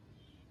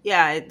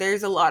 Yeah,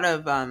 there's a lot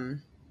of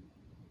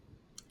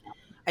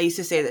I used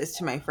to say this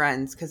to my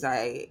friends cuz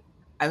I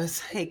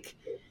was like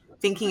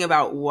thinking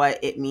about what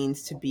it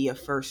means to be a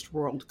first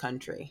world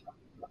country.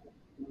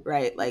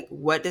 Right? Like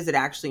what does it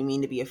actually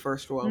mean to be a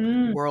first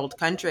Mm, world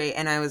country?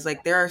 And I was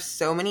like there are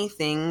so many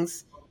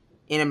things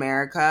in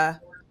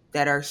America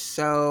that are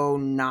so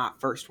not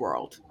first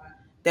world.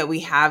 That we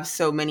have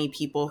so many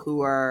people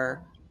who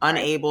are right.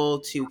 unable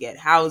to get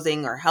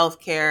housing or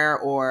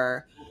healthcare,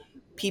 or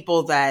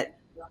people that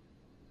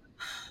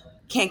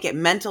can't get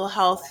mental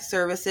health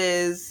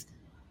services.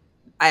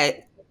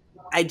 I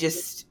I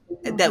just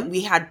that Hmm.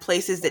 we had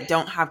places that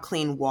don't have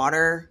clean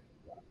water,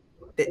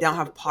 that don't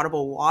have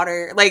potable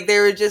water. Like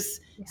there were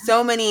just Yeah.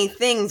 so many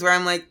things where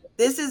I'm like,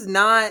 this is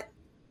not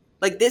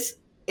like this.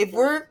 If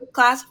we're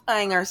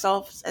classifying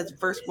ourselves as a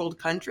first world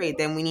country,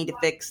 then we need to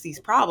fix these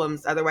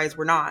problems. Otherwise,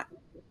 we're not.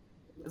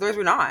 Otherwise,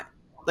 we're not.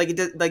 Like it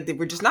does, like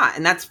we're just not,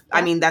 and that's Yeah.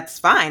 I mean that's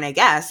fine, I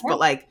guess, Yeah. but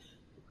like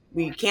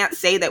we can't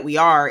say that we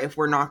are if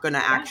we're not going to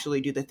Yeah.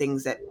 actually do the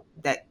things that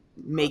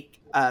make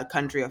a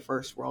country a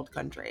first world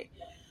country.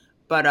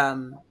 But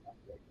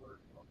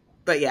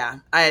yeah,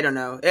 I don't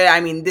know.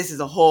 I mean, this is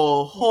a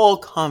whole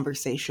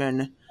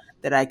conversation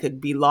that I could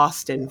be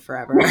lost in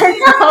forever. Right,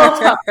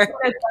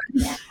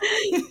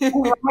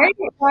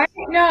 right.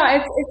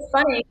 No, it's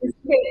funny.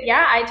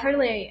 Yeah, I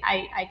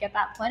get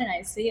that point and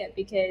I see it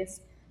because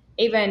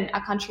even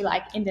a country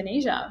like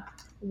Indonesia,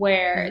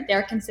 where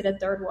they're considered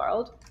third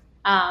world,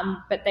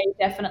 but they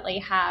definitely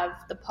have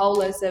the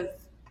polars of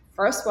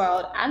first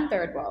world and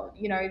third world.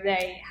 You know,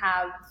 they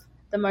have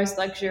the most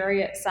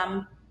luxurious,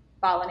 some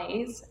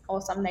Balinese or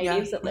some Yeah.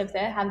 natives that live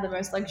there have the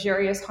most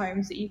luxurious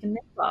homes that you can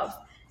think of.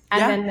 And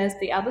Yeah. then there's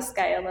the other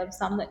scale of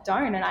some that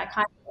don't. And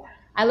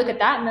I look at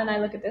that and then I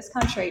look at this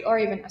country or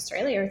even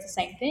Australia, it's the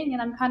same thing.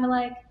 And I'm kind of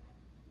like,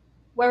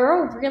 we're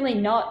all really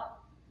not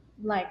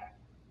like,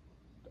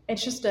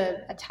 it's just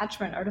a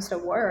attachment or just a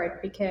word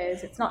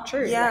because it's not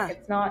true. Yeah. Like,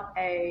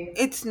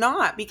 it's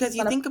not because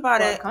you think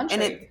about it country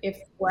and it, if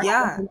we're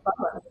yeah.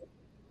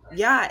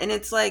 Yeah. And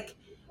it's like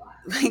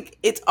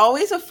it's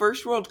always a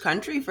first world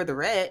country for the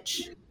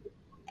rich.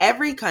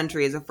 Every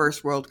country is a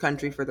first world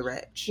country for the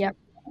rich. Yep.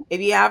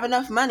 If you have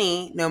enough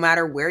money, no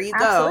matter where you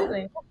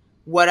Absolutely. go,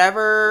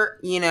 whatever,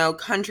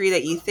 country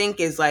that you think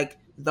is like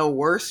the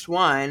worst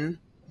one,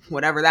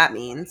 whatever that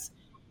means,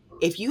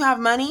 if you have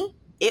money,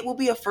 it will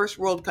be a first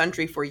world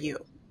country for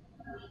you.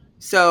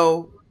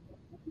 So,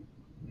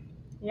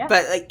 yeah.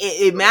 But like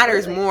it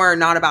matters more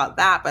not about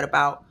that, but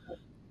about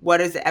what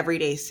is the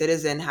everyday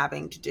citizen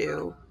having to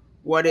do?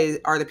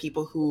 Are the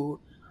people who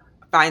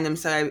find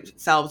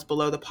themselves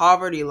below the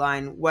poverty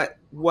line? What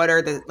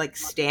are the like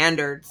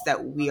standards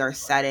that we are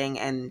setting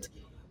and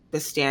the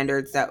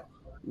standards that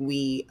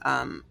we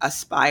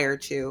aspire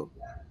to?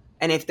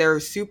 And if they're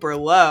super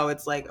low,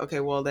 it's like,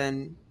 okay, well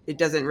then it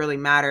doesn't really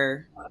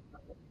matter.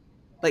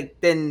 Like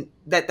then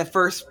that the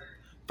first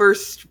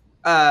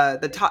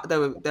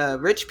the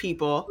rich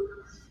people,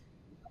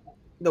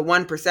 the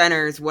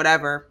 1%ers,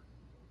 whatever,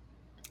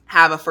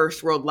 have a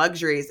first world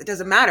luxuries. It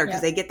doesn't matter because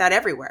they get that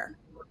everywhere.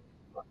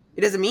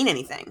 It doesn't mean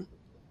anything.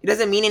 It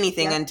doesn't mean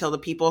anything until the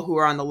people who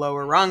are on the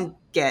lower rung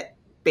get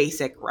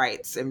basic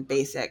rights and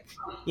basic,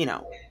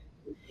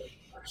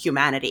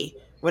 humanity,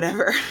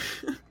 whatever.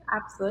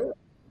 Absolutely.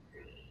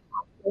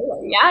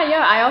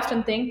 Yeah. I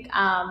often think,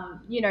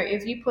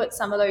 if you put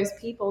some of those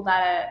people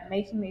that are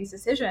making these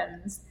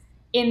decisions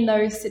in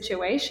those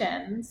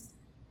situations,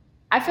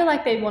 I feel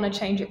like they'd want to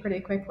change it pretty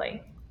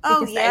quickly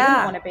because they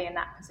wouldn't want to be in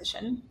that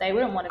position. They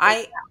wouldn't want to be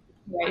in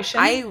that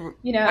situation.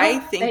 I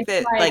think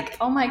that like,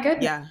 oh my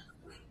goodness. Yeah.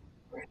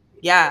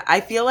 Yeah. I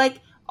feel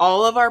like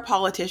all of our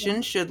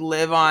politicians should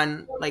live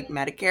on like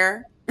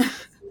Medicare.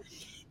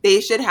 They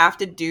should have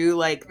to do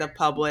like the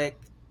public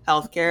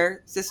healthcare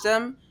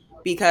system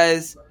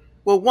because,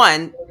 well,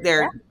 one,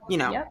 they're,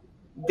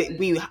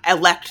 we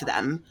elect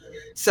them.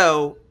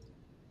 So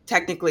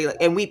technically,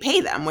 and we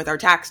pay them with our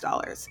tax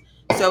dollars.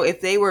 So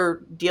if they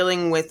were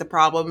dealing with the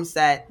problems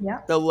that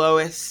the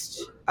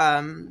lowest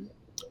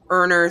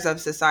earners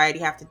of society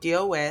have to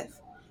deal with,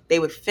 they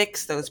would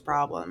fix those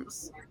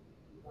problems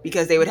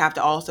because they would have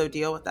to also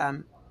deal with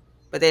them.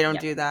 But they don't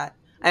do that.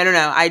 I don't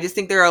know. I just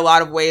think there are a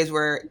lot of ways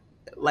where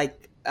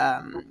like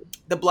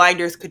the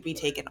blinders could be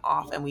taken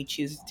off and we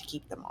choose to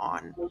keep them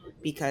on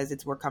because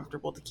it's more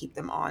comfortable to keep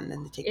them on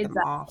than to take them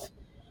off.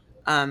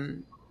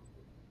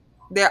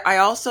 There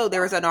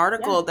was an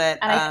article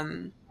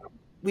that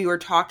we were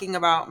talking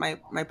about,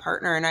 my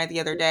partner and I, the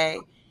other day,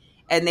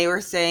 and they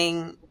were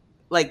saying,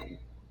 like,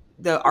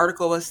 the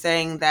article was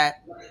saying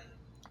that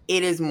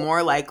it is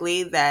more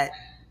likely that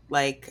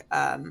like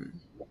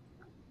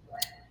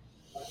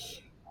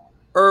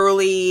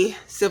early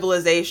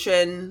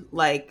civilization,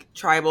 like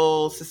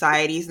tribal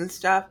societies and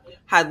stuff,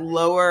 had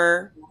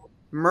lower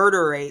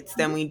murder rates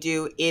than we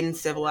do in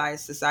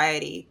civilized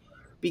society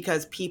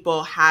because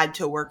people had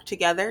to work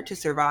together to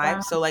survive.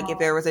 Wow. So like if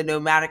there was a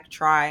nomadic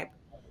tribe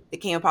that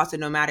came across a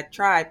nomadic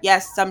tribe,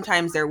 yes,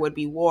 sometimes there would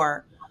be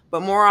war,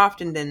 but more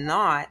often than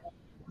not,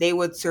 they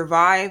would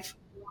survive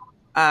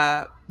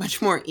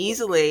much more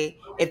easily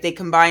if they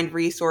combined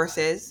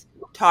resources,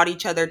 taught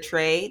each other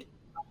trade.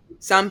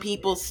 Some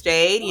people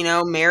stayed,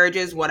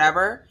 marriages,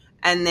 whatever,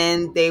 and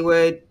then they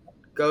would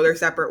go their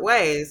separate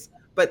ways.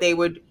 But they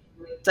would,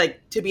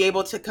 like, to be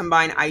able to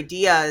combine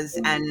ideas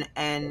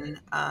and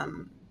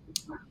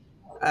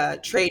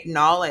trade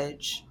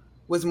knowledge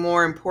was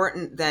more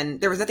important than,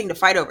 there was nothing to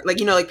fight over. Like,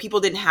 like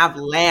people didn't have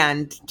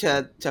land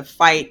to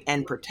fight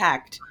and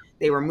protect.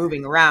 They were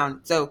moving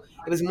around. So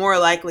it was more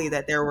likely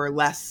that there were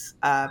less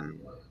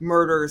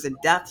murders and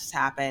deaths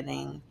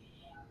happening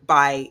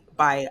by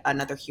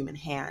another human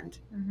hand.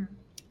 Mm-hmm.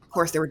 Of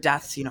course, there were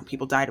deaths.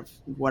 People died of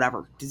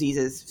whatever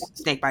diseases,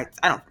 snake bites.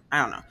 I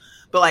don't know,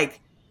 but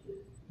like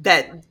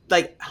that,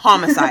 like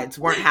homicides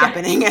weren't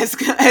happening as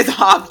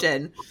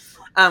often,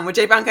 which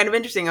I found kind of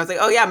interesting. I was like,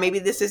 oh yeah, maybe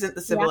this isn't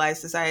the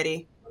civilized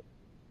society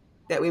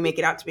that we make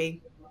it out to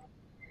be.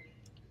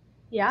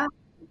 Yeah.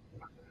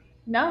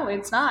 No,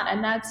 it's not.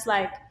 And that's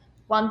like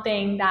one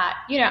thing that,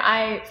 you know,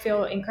 I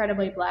feel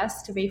incredibly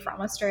blessed to be from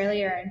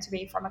Australia and to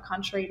be from a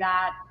country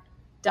that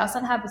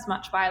doesn't have as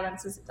much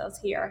violence as it does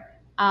here.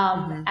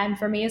 Hmm. And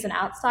for me as an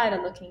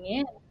outsider looking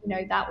in, you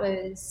know, that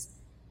was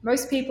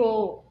most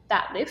people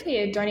that live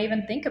here don't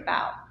even think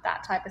about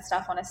that type of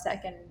stuff on a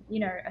second, you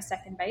know, a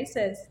second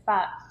basis.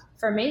 But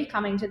for me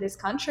coming to this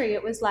country,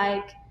 it was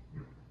like,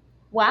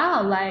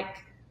 wow,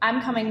 like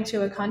I'm coming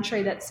to a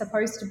country that's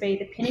supposed to be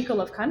the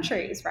pinnacle of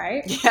countries,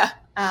 right? Yeah.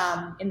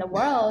 In the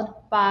world.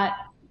 But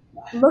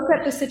look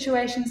at the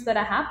situations that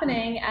are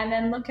happening and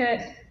then look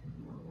at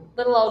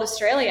little old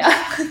Australia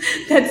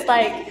that's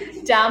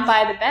like down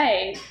by the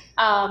bay,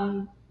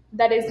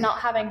 that is not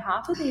having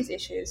half of these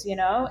issues, you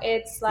know?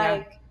 It's Yeah.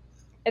 like,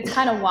 it's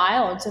kind of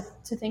wild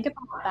to think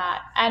about that.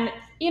 And,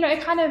 you know,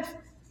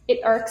 it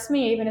irks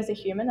me even as a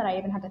human that I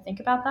even had to think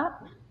about that.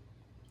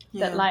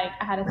 That Yeah. like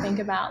I had to think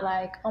about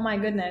like, oh my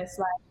goodness,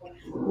 like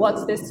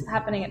what's this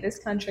happening at this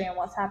country and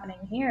what's happening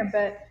here.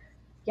 But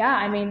yeah,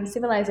 I mean,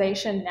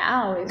 civilization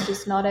now is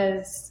just not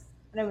as,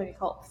 I don't know what you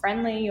call it,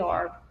 friendly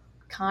or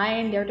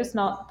kind. They're just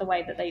not the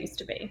way that they used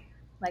to be.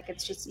 Like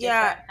it's just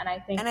Yeah. different. And I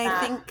And think I that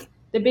think,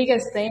 the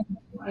biggest thing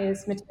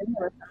is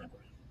materialism.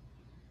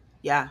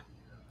 yeah.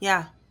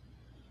 Yeah.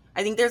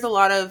 I think there's a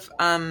lot of,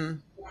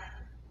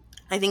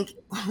 I think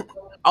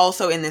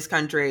also in this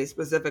country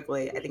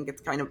specifically, I think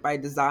it's kind of by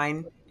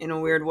design in a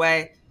weird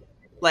way.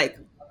 Like,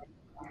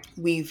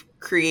 we've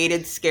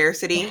created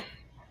scarcity,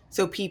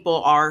 so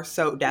people are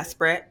so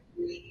desperate.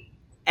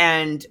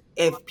 And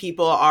if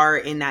people are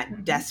in that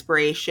Mm-hmm.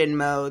 desperation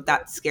mode,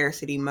 that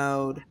scarcity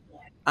mode,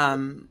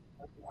 um,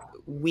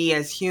 we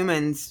as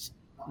humans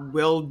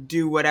will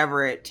do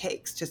whatever it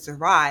takes to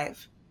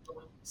survive.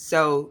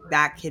 So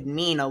that could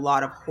mean a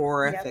lot of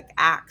horrific Yep.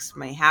 acts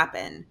may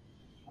happen,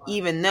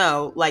 even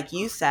though, like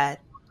you said,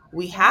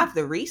 we Yeah. have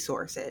the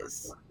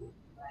resources,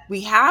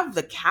 we have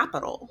the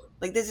capital.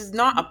 Like, this is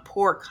not a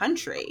poor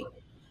country.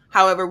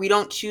 However, we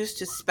don't choose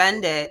to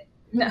spend it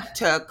No.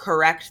 to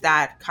correct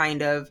that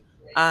kind of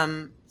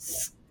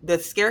the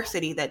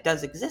scarcity that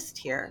does exist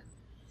here.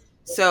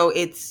 So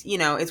it's,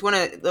 it's one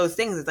of those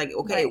things. It's like,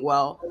 okay, Right.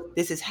 well,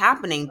 this is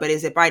happening, but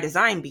is it by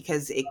design?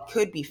 Because it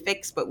could be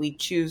fixed, but we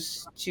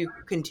choose to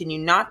continue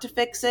not to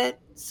fix it.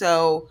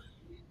 So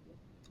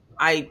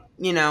I'm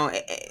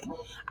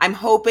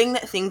hoping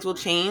that things will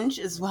change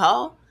as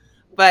well.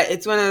 But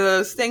it's one of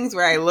those things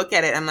where I look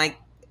at it, I'm like,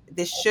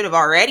 this should have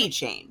already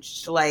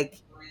changed.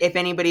 Like, if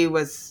anybody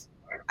was,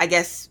 I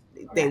guess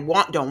they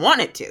Yeah. don't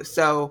want it to.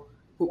 So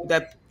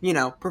that,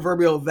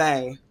 proverbial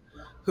they,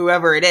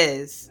 whoever it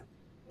is,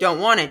 don't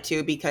want it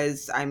to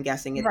because I'm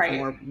guessing it's Right.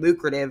 more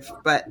lucrative.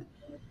 But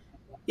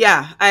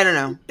yeah, I don't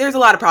know. There's a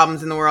lot of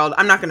problems in the world.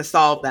 I'm not going to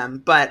solve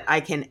them, but I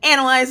can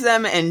analyze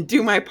them and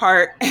do my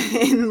part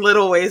in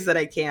little ways that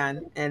I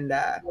can. And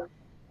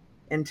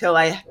until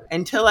I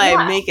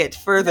Yeah. make it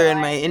No, further in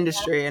my I see that.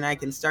 industry and I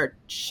can start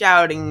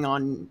shouting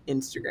on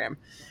Instagram.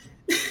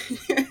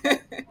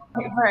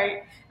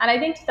 Right. And I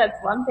think that's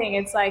one thing.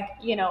 It's like,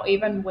 you know,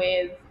 even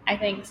with, I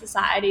think,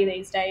 society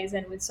these days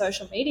and with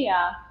social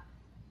media,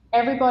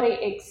 everybody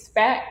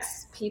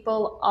expects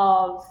people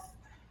of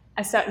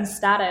a certain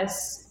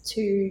status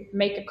to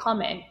make a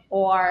comment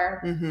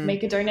or Hmm.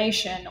 make a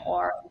donation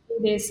or do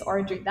this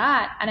or do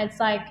that. And it's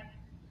like,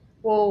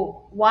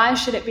 well, why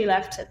should it be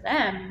left to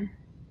them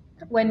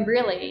when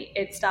really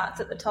it starts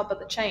at the top of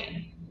the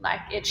chain?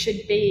 Like it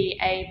should be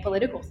a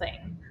political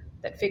thing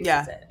that fixes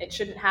Yeah, it. It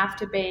shouldn't have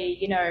to be,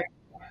 you know,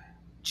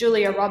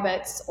 Julia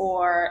Roberts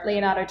or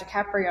Leonardo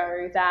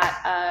DiCaprio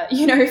that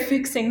you know,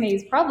 fixing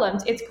these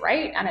problems. It's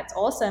great and it's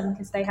awesome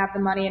because they have the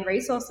money and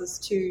resources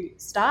to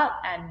start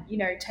and, you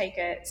know, take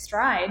a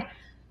stride.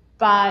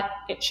 But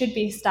it should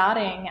be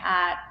starting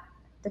at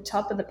the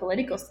top of the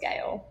political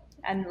scale,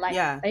 and like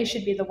yeah. they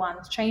should be the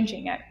ones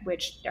changing it,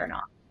 which they're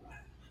not.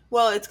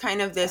 Well, it's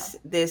kind of So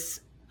this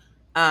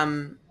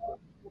um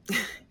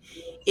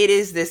it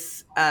is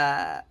this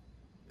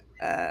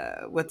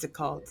what's it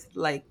called?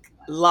 Like,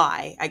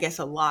 lie, I guess,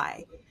 a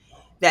lie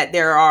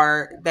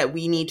that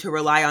we need to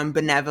rely on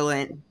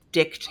benevolent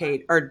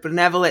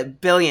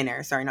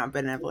billionaires, sorry, not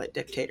benevolent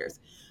dictators,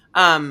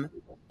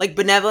 like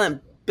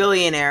benevolent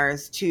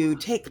billionaires to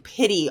take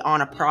pity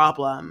on a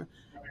problem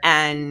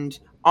and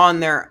on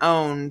their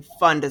own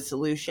fund a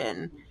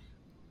solution,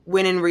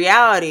 when in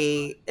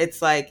reality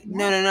it's like,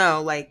 no, yeah, no,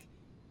 no, like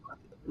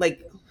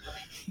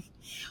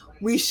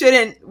we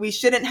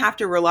shouldn't have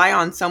to rely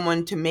on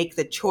someone to make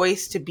the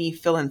choice to be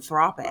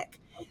philanthropic.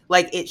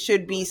 Like, it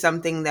should be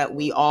something that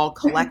we all right,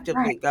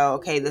 collectively go,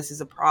 okay, this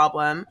is a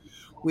problem,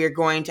 we're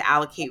going to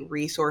allocate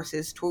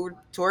resources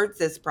towards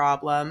this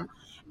problem,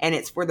 and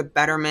it's for the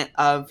betterment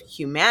of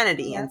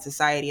humanity and yep,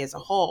 society as a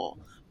whole.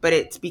 But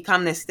it's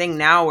become this thing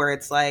now where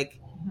it's like,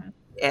 mhm,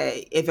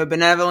 if a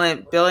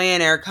benevolent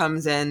billionaire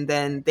comes in,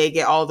 then they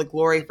get all the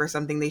glory for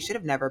something they should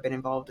have never been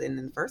involved in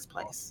the first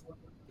place.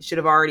 It should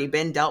have already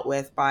been dealt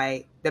with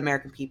by the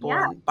American people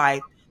yeah, and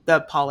by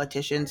the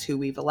politicians who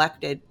we've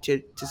elected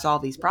to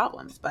solve these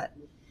problems. But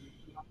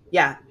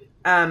yeah,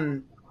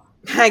 um,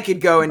 I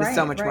could go into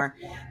so Right, much right. more.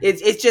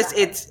 It's just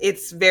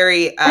it's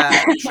very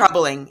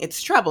troubling.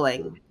 It's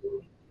troubling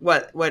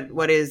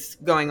what is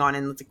going on,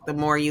 and the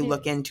more you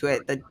look into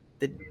it, the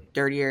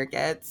dirtier it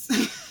gets.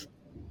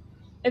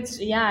 It's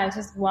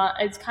just one.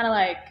 It's kind of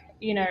like,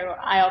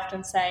 I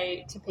often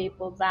say to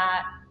people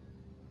that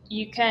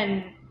you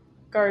can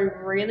go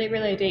really,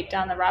 really deep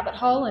down the rabbit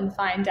hole and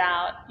find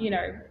out,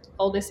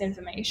 all this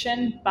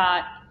information,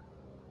 but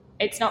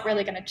it's not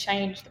really going to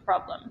change the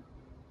problem.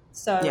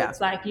 So Yeah.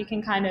 it's like you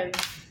can kind of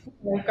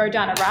go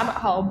down a rabbit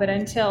hole, but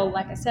until,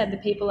 like I said, the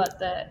people at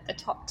the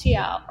top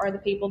tier, or the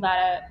people that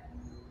are,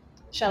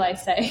 shall I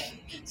say,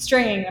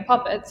 stringing the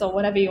puppets or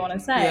whatever you want to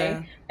Yeah.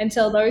 say,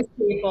 until those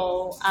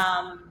people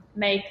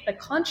make the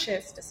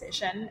conscious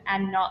decision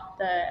and not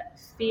the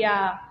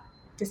fear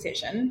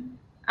decision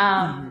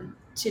Hmm.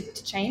 to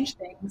change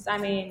things. I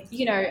mean,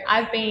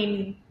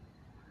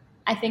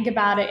 I think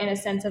about it in a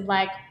sense of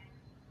like,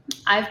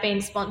 I've been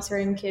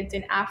sponsoring kids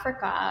in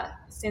Africa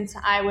since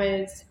I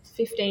was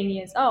 15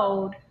 years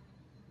old.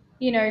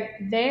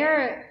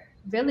 Their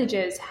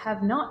villages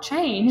have not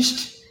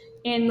changed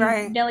in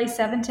Right. nearly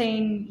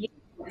 17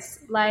 years.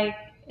 Like,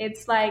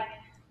 it's like,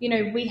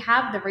 we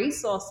have the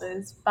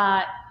resources,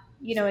 but,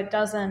 it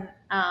doesn't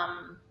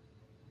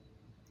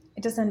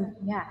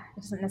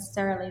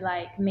necessarily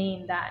like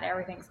mean that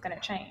everything's going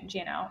to change,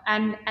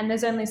 and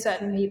there's only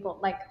certain people,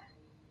 like,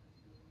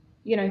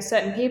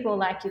 certain people,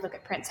 like you look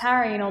at Prince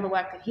Harry and all the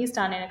work that he's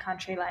done in a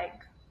country like,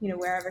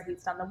 wherever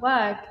he's done the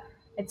work,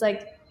 it's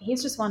like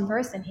he's just one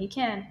person. He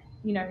can't,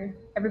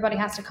 everybody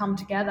has to come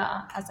together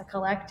as a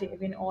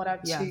collective in order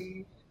Yeah.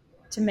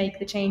 to make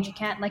the change. You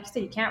can't, like you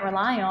said, you can't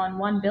rely on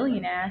one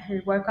billionaire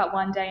who woke up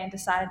one day and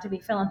decided to be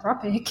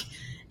philanthropic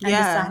and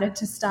Yeah. decided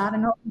to start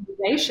an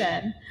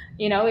organization.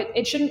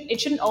 It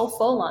shouldn't all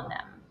fall on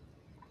them.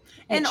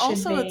 And It should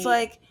also, it's be,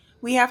 like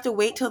we have to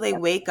wait till they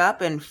wake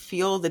up and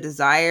feel the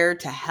desire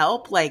to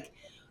help. Like,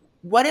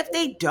 what if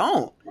they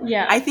don't?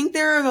 yeah, I think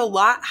there is a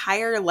lot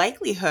higher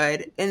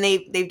likelihood, and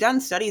they've done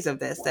studies of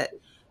this, that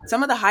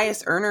some of the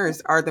highest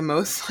earners are the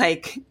most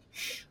like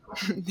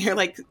they're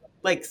like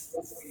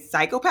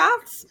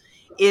psychopaths,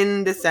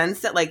 in the sense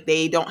that like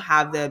they don't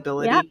have the yeah,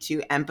 ability to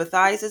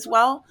empathize as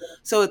well.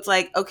 So it's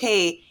like,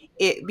 okay,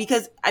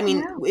 because I mean,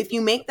 yeah, if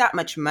you make that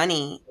much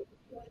money,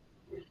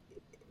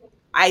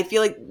 I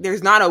feel like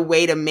there's not a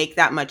way to make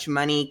that much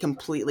money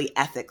completely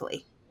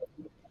ethically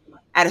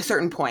at a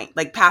certain point,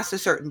 like past a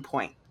certain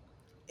point.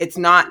 It's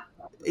not,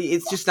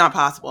 it's just not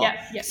possible. yeah,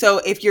 yeah, So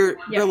if you're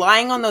yeah.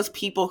 relying on those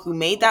people who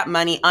made that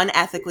money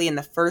unethically in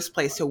the first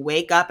place to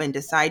wake up and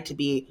decide to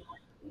be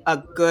a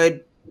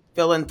good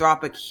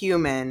philanthropic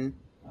human,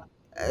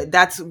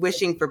 that's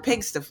wishing for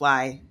pigs to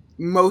fly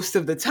most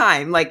of the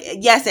time. Like,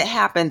 yes, it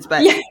happens,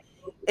 but Yeah.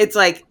 it's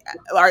like,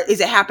 is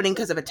it happening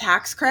because of a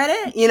tax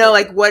credit?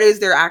 Like, what is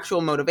their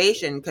actual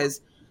motivation?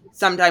 Because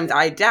sometimes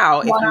I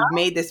doubt, if Why you've not?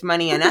 made this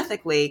money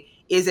unethically,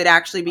 is it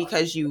actually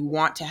because you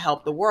want to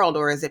help the world,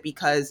 or is it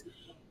because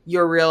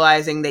you're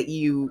realizing that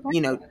you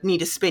need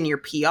to spin your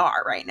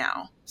PR right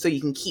now so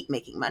you can keep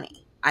making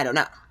money? I don't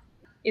know.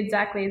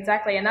 Exactly,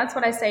 exactly. And that's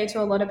what I say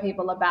to a lot of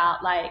people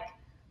about like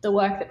the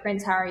work that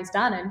Prince Harry's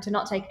done, and to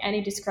not take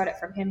any discredit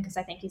from him because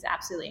I think he's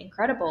absolutely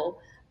incredible.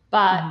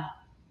 But Hmm.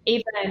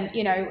 even,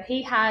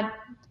 he had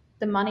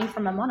the money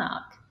from a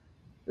monarch.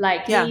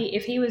 Like, Yeah,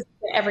 if he was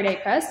an everyday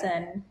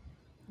person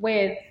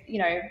with,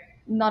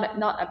 not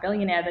a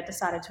billionaire that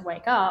decided to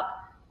wake up,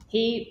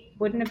 he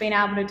wouldn't have been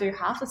able to do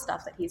half the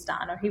stuff that he's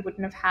done, or he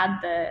wouldn't have had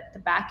the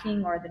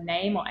backing or the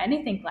name or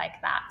anything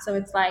like that. So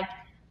it's like,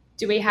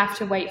 do we have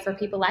to wait for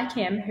people like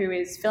him, who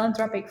is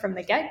philanthropic from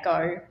the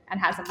get-go and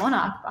has a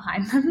monarch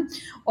behind them,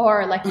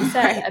 or, like you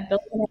said, right. a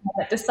billionaire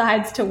that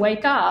decides to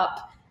wake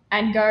up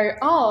and go,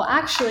 oh,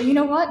 actually, you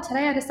know what,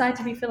 today I decide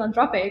to be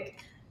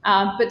philanthropic,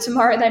 but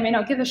tomorrow they may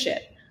not give a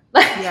shit.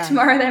 Like, Yeah,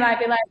 tomorrow they might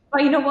be like, oh,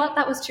 you know what,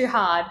 that was too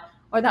hard,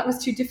 or that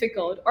was too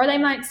difficult, or they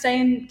might stay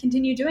and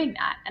continue doing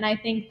that. And I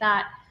think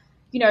that,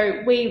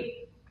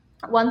 we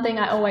one thing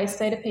I always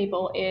say to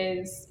people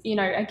is,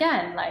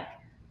 again, like,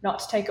 not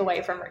to take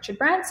away from Richard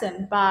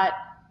Branson, but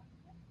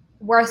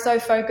we're so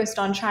focused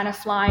on trying to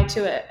fly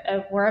to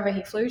wherever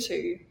he flew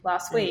to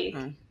last week.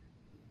 mhm.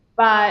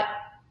 But,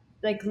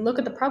 like, look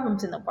at the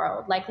problems in the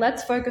world. Like,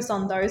 let's focus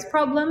on those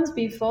problems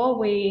before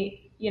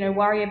we,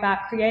 worry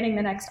about creating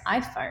the next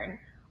iPhone,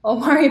 or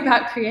worry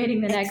about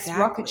creating the next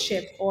rocket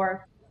ship, Exactly.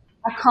 or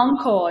a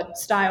Concorde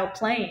style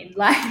plane.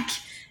 Like,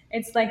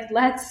 it's like,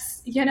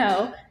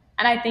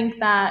 and I think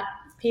that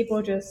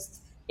people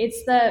just,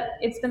 it's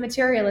the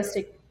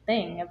materialistic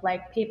thing of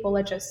like, Yeah,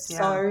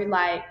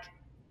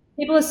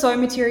 people are so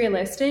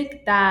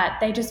materialistic that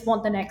they just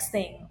want the next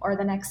thing, or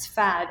the next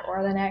fad,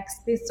 or the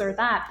next this or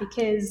that,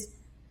 because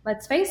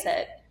let's face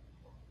it,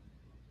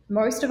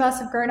 most of us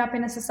have grown up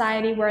in a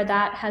society where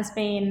that has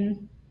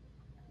been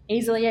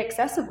easily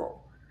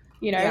accessible.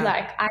 yeah,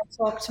 Like, I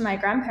talk to my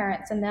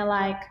grandparents and they're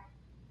like,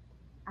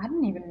 I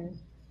don't even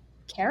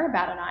care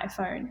about an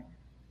iPhone.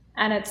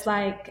 And it's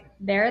like,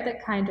 they're the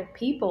kind of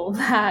people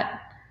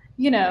that,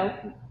 you know,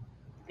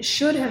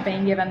 should have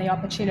been given the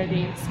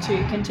opportunities to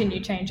continue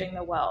changing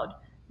the world,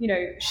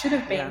 should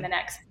have been Yeah. the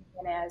next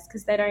millionaires,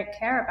 because they don't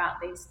care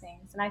about these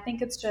things. And I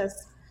think it's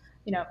just,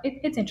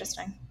 it's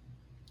interesting.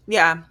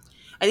 Yeah.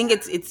 I think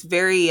it's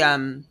very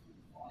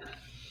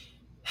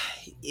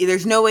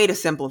there's no way to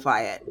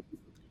simplify it.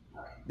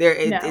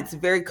 No. It's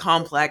very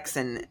complex,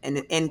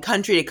 and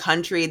country to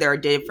country there are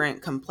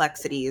different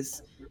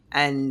complexities,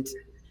 and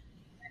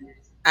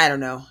I don't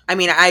know. I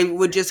mean, I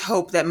would just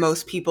hope that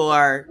most people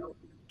are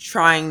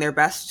trying their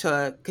best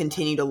to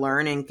continue to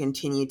learn and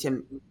continue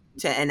to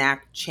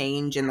enact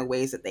change in the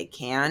ways that they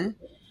can,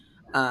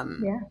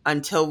 Yeah.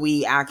 until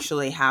we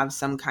actually have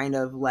some kind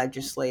of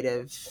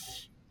legislative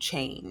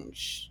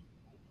change.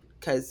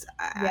 Because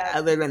Yeah.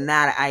 other than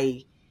that,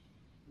 I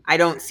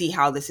don't see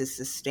how this is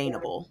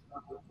sustainable.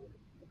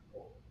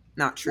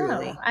 Not No.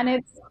 truly. And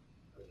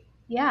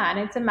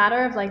it's a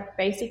matter of like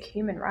basic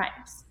human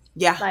rights.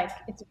 Yeah. Like,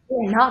 it's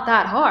really not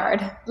that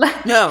hard.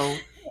 Like, No.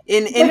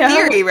 you In know,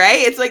 theory, right?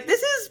 It's like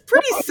this is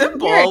pretty yeah.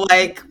 simple.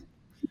 Like,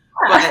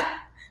 but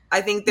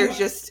I think there's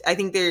just I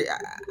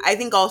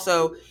think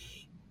also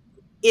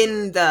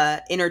in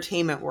the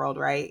entertainment world,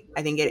 right?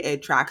 I think it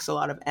attracts a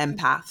lot of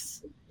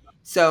empaths.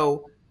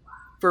 So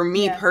for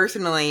me Yeah.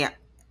 personally,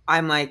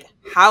 I'm like,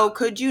 how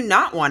could you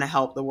not want to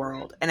help the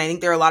world? And I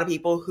think there are a lot of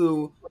people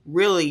who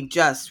really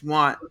just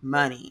want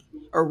money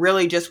or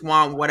really just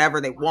want whatever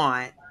they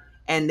want,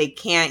 and they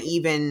can't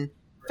even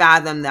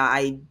fathom the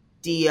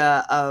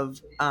idea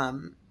of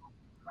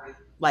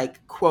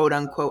like quote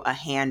unquote a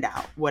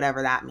handout,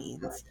 whatever that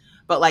means.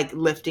 But like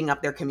lifting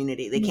up their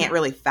community. They can't Yeah.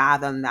 really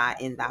fathom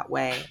that in that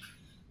way.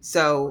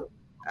 So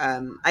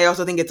I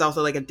also think it's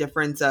also like a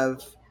difference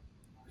of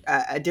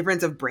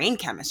brain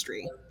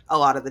chemistry a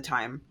lot of the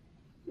time.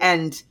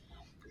 And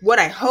what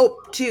I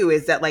hope too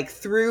is that like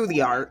through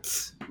the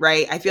arts,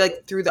 right? I feel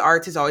like through the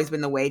arts has always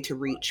been the way to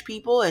reach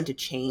people and to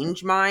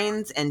change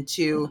minds and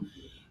to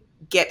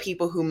get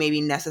people who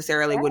maybe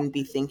necessarily wouldn't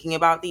be thinking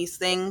about these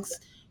things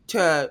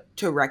to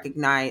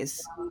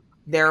recognize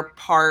their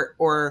part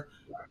or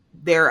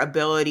their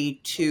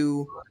ability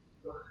to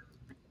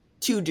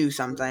do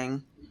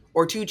something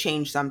or to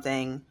change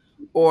something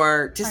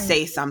or to Right.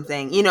 say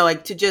something,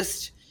 like to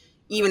just,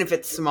 even if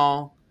it's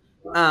small,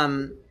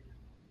 um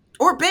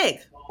or big,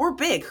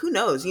 who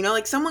knows,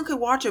 like someone could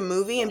watch a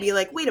movie and be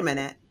like, wait a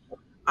minute,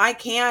 I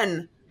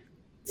can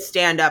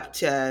stand up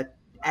to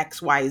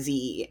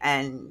XYZ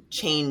and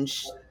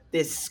change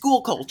this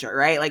school culture,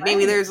 right? Like maybe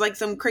Right. there's like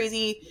some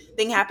crazy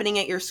thing happening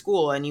at your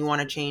school and you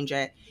want to change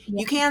it. Yeah.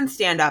 You can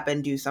stand up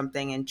and do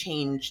something and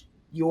change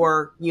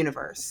your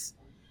universe,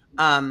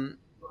 um,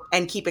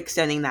 and keep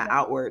extending that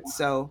outwards.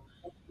 So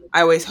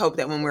I always hope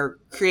that when we're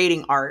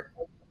creating art,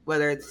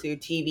 whether it's through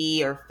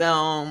TV or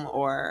film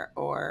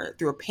or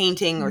through a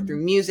painting or through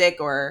Mhm. music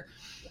or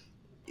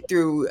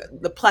through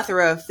the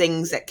plethora of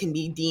things that can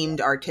be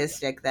deemed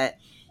artistic, that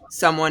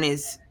someone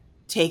is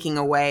taking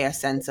away a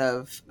sense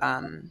of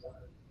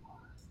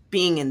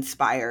being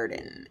inspired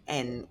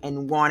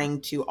and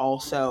wanting to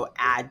also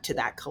add to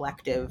that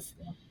collective,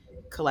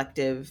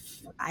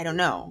 I don't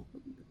know,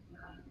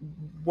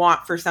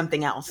 want for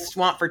something else,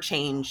 want for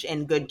change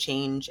and good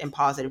change and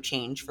positive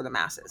change for the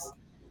masses.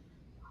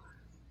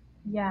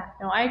 Yeah,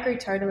 no, I agree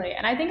totally.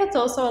 And I think it's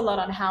also a lot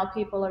on how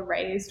people are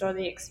raised or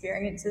the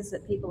experiences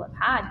that people have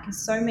had,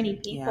 because so many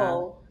Yeah.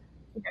 people,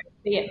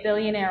 be it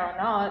billionaire or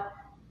not,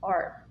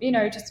 or,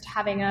 just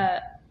having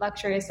a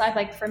luxurious life.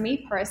 Like, for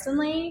me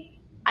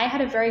personally, I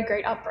had a very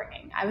great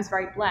upbringing. I was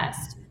very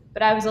blessed,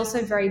 but I was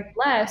also very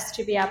blessed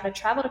to be able to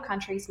travel to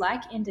countries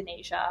like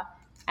Indonesia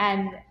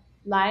and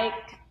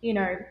like,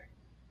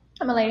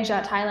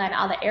 Malaysia, Thailand,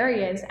 other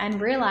areas,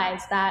 and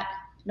realize that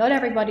not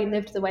everybody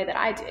lived the way that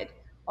I did,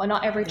 or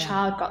not every Yeah.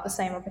 child got the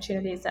same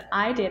opportunities that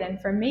I did.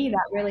 And for me,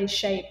 that really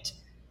shaped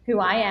who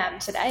I am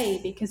today,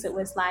 because it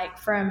was like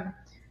from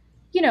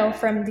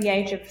the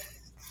age of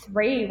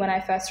 3, when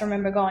I first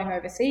remember going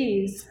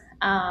overseas,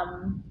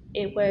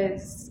 it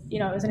was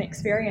an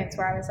experience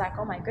where I was like,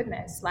 oh my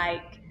goodness,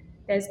 like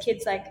there's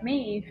kids like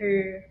me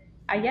who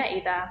are, yeah,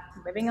 either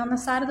living on the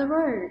side of the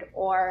road,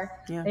 or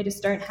Yeah. they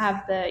just don't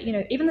have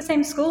even the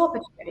same school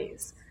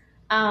opportunities.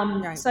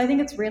 Right. So I think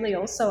it's really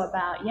also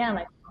about, yeah,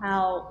 like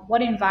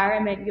what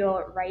environment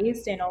you're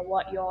raised in, or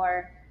what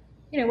your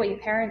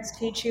parents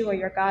teach you, or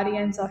your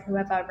guardians, or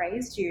whoever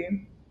raised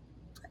you.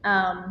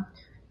 Um,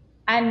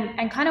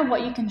 and kind of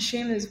what you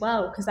consume as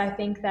well, because I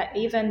think that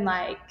even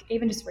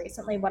just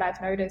recently, what I've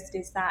noticed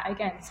is that,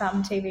 again,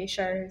 some TV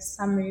shows,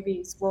 some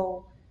movies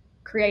will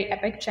create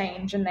epic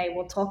change, and they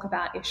will talk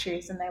about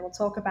issues, and they will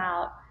talk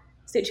about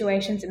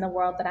situations in the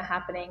world that are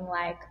happening.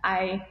 Like,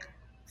 I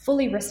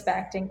fully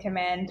respect and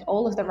commend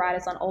all of the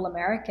writers on All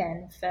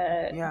American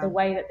for the Yeah.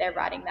 way that they're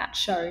writing that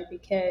show,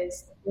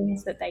 because the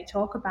things that they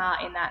talk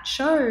about in that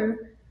show,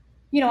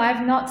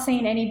 I've not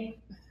seen any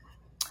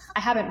I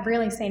haven't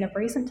really seen of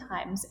recent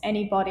times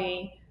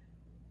anybody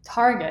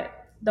target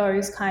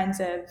those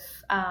kinds of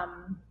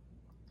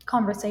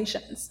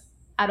conversations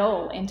at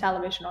all in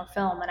television or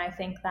film. And I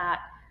think that,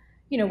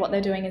 what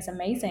they're doing is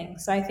amazing.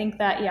 So I think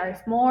that, yeah,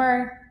 if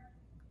more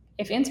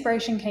if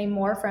inspiration came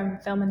more from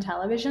film and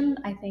television,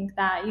 I think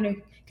that,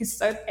 because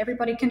so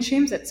everybody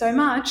consumes it so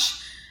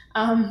much,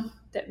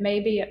 that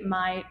maybe it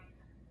might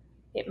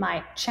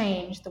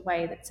change the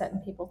way that certain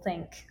people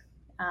think.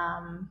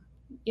 Um,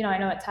 I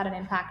know it's had an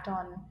impact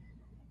on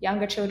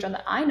younger children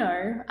that I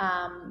know,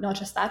 not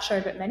just that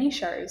show, but many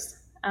shows,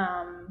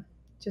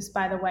 just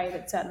by the way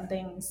that certain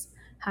things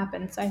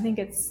happen. So I think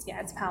it's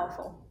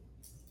powerful.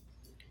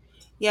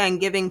 Yeah, and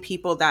giving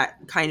people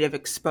that kind of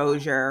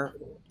exposure,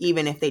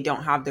 even if they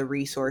don't have the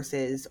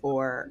resources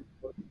or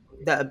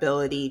the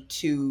ability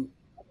to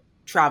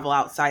travel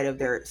outside of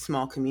their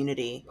small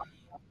community.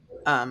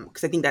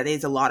 Because I think that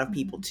is a lot of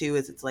people too.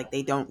 Is it's like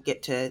they don't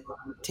get to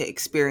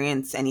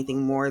experience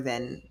anything more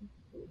than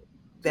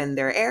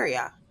their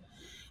area,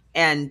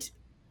 and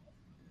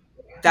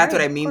that's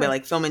what Right, I of mean by course.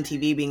 like film and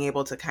TV being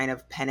able to kind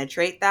of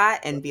penetrate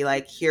that and be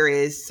like, here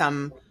is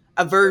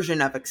a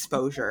version of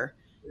exposure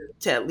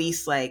to at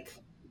least like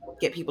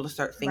get people to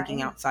start thinking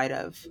Right. outside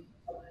of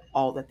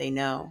all that they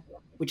know,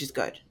 which is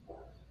good.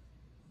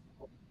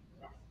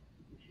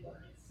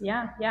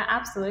 Yeah, yeah,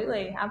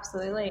 absolutely.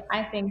 Absolutely.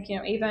 I think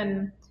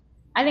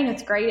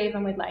it's great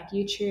even with like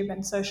YouTube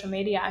and social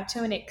media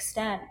to an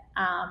extent,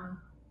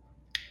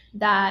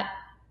 that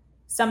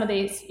some of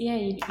these,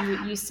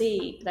 you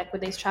see like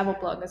with these travel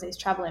bloggers, these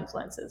travel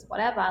influencers,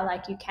 whatever,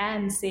 like you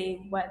can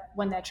see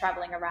when they're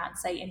traveling around,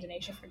 say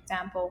Indonesia, for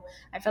example.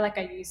 I feel like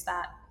I use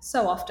that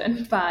so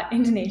often, but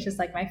Indonesia is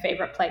like my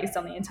favorite place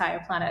on the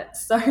entire planet.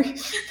 So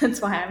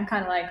that's why I'm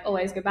kind of like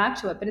always go back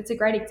to it. But it's a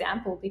great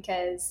example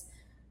because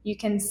you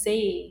can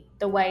see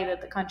the way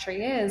that the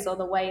country is or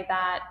the way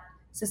that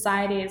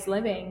society is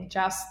living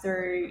just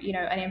through,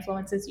 an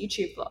influencer's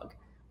YouTube blog.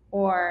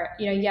 Or,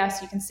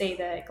 yes, you can see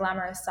the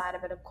glamorous side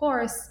of it, of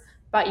course,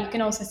 but you can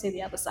also see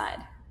the other side.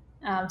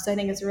 So I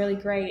think it's really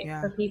great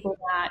Yeah. for people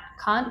that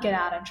can't get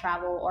out and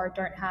travel or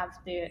don't have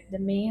the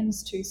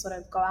means to sort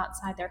of go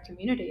outside their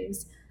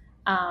communities,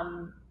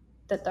 um,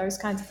 that those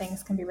kinds of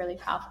things can be really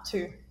powerful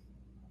too.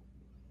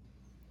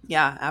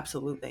 Yeah,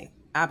 absolutely.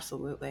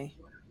 Absolutely.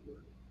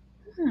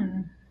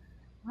 Hmm.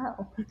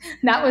 Wow.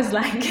 That was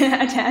like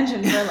a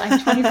tangent for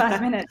like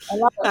 25 minutes. I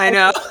love I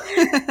know.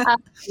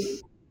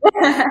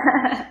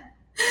 it.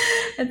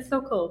 It's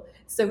so cool.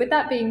 So, with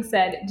that being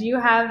said, do you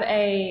have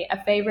a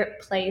favorite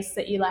place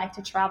that you like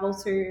to travel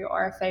to,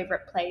 or a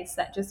favorite place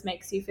that just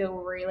makes you feel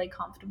really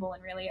comfortable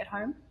and really at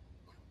home?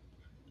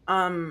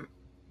 um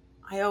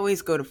I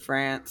always go to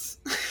France.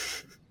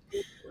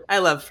 I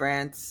love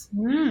France.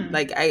 Mm.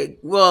 Like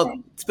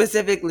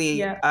specifically,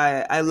 Yeah.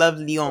 I love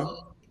Lyon,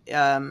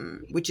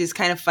 which is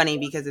kind of funny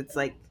because it's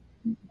like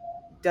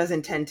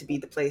doesn't tend to be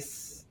the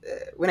place.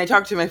 When I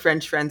talk to my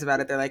French friends about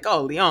it, they're like,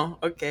 "Oh, Lyon,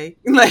 okay,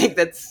 like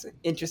that's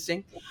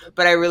interesting."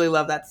 But I really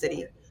love that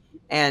city,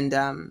 and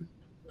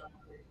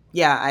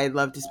yeah, I'd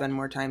love to spend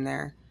more time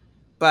there.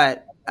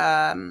 But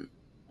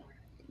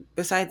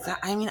besides that,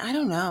 I mean, I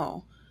don't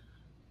know.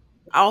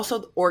 Also,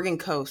 the Oregon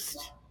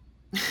Coast.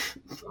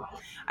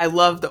 I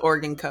love the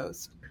Oregon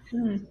Coast.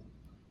 Mm.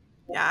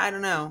 Yeah, I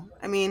don't know.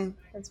 I mean,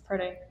 It's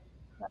pretty.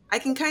 I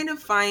can kind of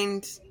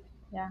find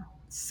Yeah.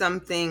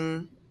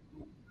 something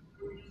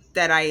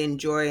that I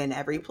enjoy in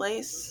every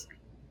place,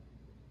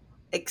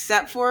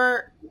 except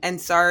for, and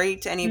sorry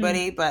to Mm.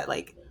 anybody, but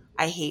like,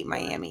 I hate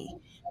Miami.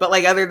 But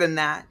like, other than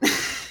that,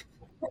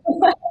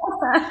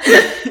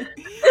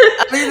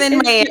 other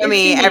than It's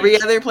Miami, every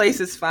unique. other place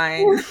is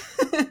fine.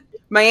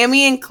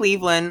 Miami and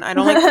Cleveland. I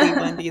don't like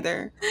Cleveland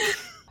either.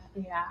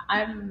 Yeah,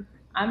 I'm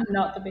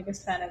not the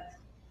biggest fan of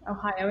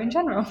Ohio in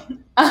general.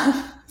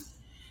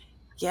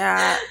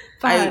 Yeah,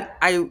 But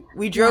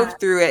we yeah. drove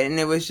through it and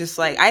it was just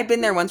like I'd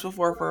been there once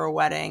before for a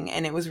wedding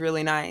and it was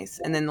really nice.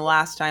 And then the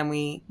last time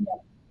we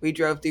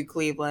drove through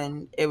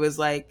Cleveland, it was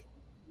like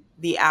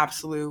the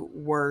absolute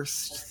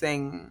worst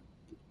thing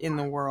in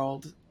the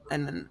world,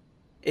 and then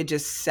it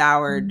just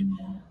soured.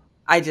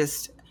 I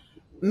just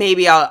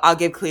maybe I'll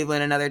give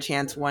Cleveland another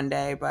chance one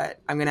day,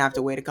 but I'm gonna have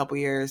to wait a couple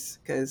years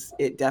because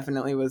it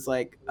definitely was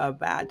like a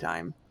bad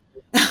time.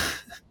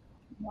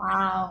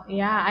 Wow.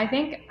 Yeah, I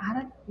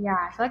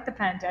feel like the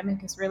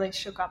pandemic has really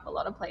shook up a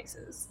lot of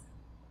places.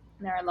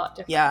 And they're a lot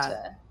different Yeah,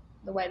 to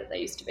the way that they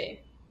used to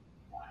be.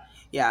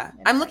 yeah.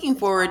 I'm It's looking it's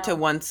forward to wild.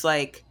 once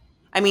like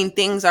I mean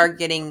things are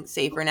getting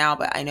safer now,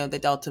 but I know the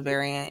Delta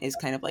variant is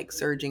kind of like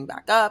surging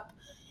back up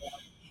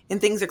and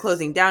things are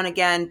closing down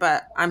again.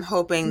 But I'm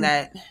hoping Mm.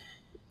 that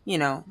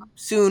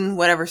soon,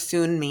 whatever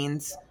soon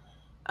means,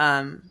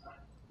 um,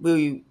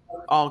 we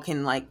all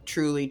can like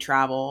truly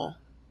travel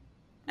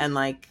and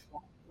like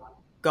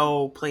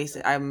go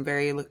places. I'm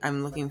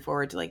looking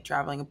forward to like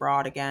traveling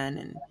abroad again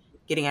and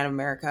getting out of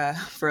America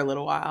for a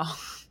little while.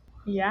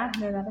 Yeah,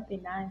 no, that'd be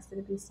nice.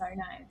 It'd be so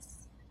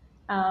nice.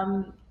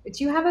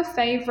 Do you have a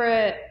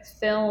favorite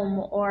film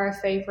or a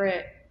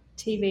favorite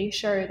TV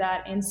show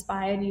that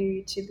inspired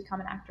you to become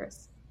an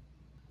actress?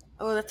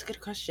 Oh, that's a good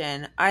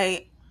question.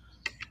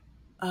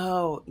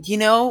 You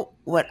know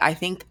what I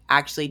think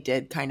actually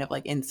did kind of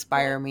like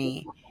inspire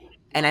me,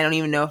 and I don't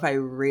even know if I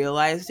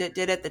realized it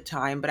did at the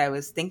time, but I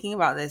was thinking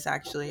about this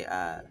actually,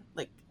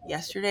 like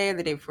yesterday or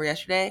the day before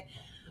yesterday,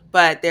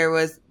 but there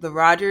was the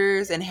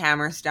Rodgers and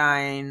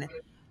Hammerstein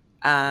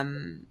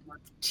um,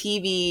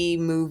 TV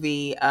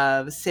movie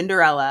of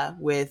Cinderella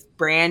with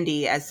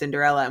Brandy as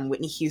Cinderella, and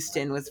Whitney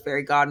Houston was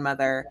fairy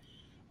godmother.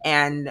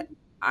 And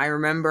I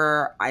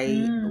remember I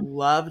Mm.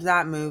 loved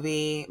that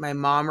movie. My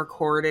mom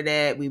recorded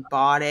it. We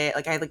bought it.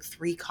 Like I had like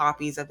 3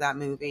 copies of that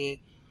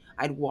movie.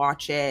 I'd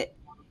watch it.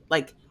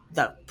 Like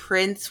the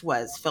prince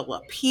was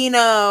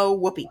Filipino.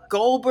 Whoopi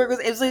Goldberg was.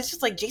 It was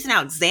just like Jason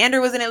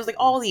Alexander was in it. It was like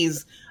all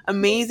these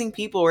amazing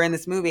people were in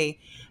this movie,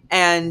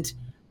 and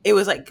it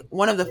was like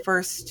one of the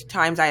first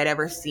times I had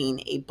ever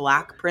seen a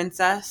black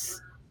princess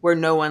where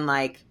no one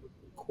like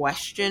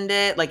questioned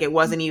it. Like it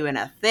wasn't even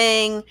a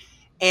thing,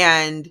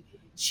 and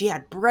she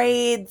had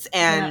braids,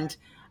 Yeah. and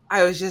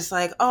I was just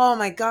like, oh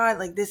my god,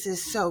 like this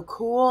is so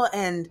cool,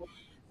 and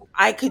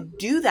I could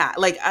do that.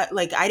 Like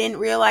I didn't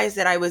realize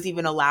that I was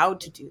even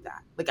allowed to do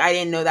that. Like I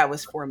didn't know that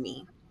was for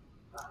me.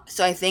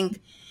 So I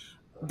think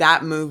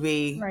that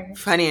movie, Right.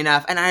 funny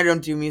enough, and I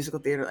don't do musical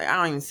theater, like I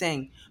don't even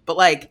sing, but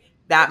like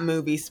that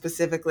movie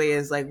specifically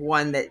is like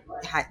one that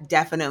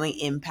definitely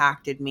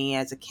impacted me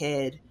as a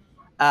kid,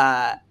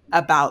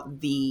 about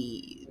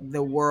the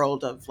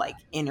world of like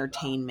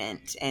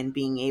entertainment and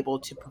being able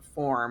to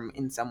perform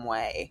in some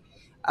way,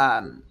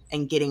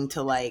 and getting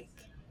to like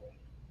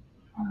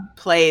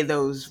play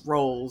those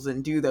roles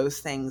and do those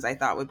things. I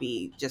thought would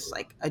be just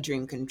like a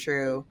dream come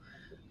true.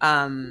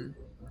 um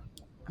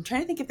I'm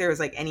trying to think if there was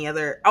like any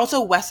other,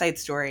 also West Side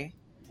Story,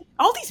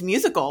 all these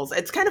musicals.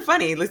 It's kind of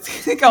funny. Like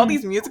all Mm.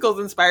 these musicals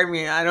inspired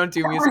me. I don't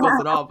do musicals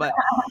at all, but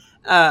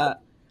uh,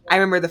 I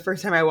remember the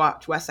first time I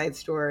watched West Side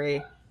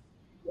Story,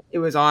 it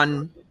was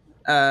on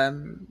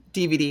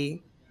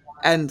DVD,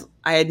 and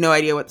I had no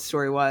idea what the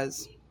story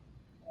was.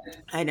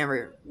 I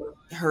never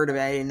heard of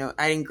it. I didn't know.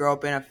 I didn't grow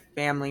up in a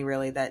family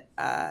really that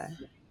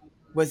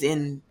was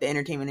in the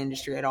entertainment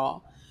industry at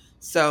all.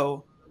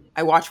 So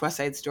I watched West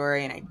Side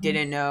Story, and I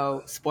didn't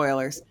know,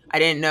 spoilers, I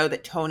didn't know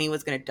that Tony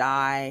was going to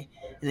die,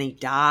 and then he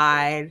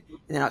died,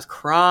 and then I was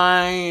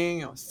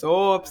crying. I was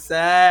so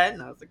upset,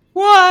 and I was like,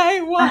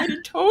 why? Why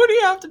did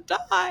Tony have to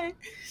die?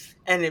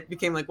 And it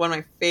became like one of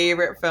my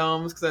favorite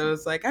films because I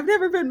was like, I've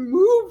never been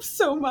moved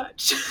so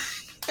much.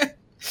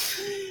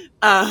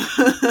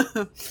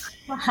 uh,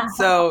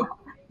 so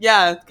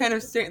yeah, kind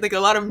of like a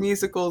lot of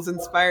musicals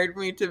inspired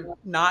me to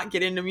not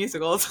get into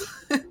musicals.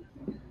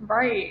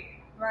 Right,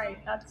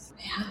 right. That's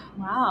yeah.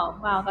 Wow,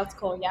 wow. That's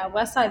cool. Yeah,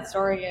 West Side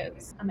Story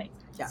is amazing.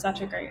 Yeah,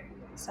 Such a great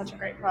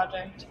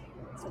project.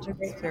 Such a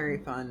it's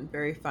great film.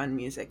 very fun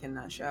music in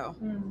that show.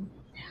 Mm.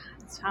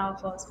 It's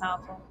powerful. It's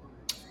powerful.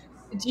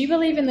 Do you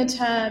believe in the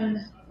term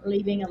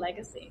leaving a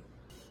legacy?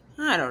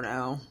 I don't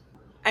know.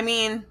 I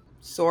mean,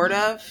 sort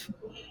of,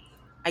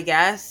 I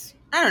guess.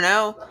 I don't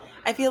know.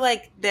 I feel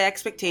like the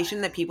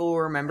expectation that people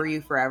will remember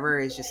you forever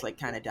is just like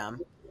kind of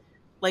dumb.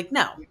 Like,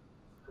 no.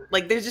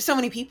 Like, there's just so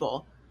many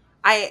people.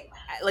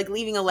 Like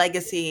leaving a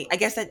legacy. I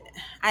guess that,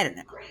 I don't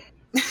know.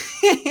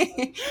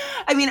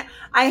 I mean,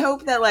 I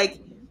hope that like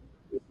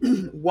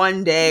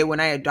one day when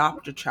I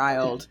adopt a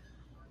child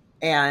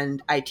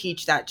and I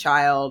teach that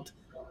child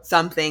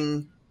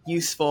something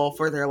useful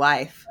for their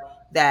life,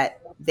 that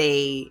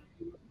they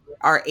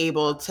are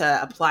able to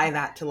apply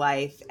that to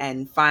life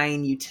and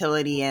find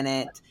utility in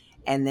it,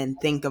 and then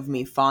think of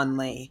me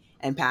fondly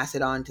and pass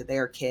it on to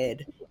their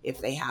kid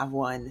if they have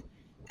one.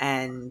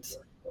 And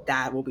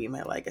that will be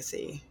my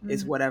legacy,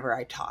 is Mm. whatever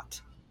I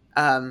taught.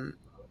 Um,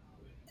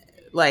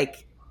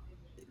 like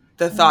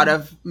the thought Mm.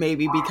 of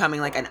maybe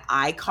becoming like an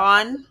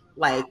icon,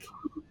 like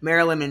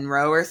Marilyn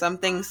Monroe or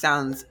something,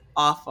 sounds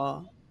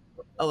awful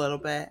a little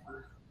bit.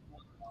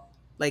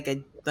 Like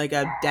a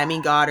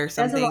demigod or There's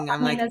a lot. something. I'm I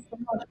mean, like, there's a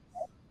lot.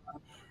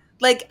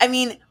 I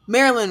mean,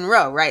 Marilyn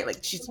Monroe, right?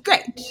 Like she's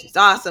great, she's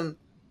awesome,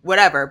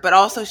 whatever. But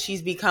also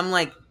she's become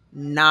like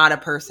not a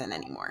person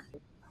anymore.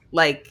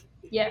 Like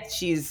Yes.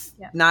 she's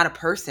Yeah. not a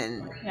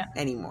person Yeah.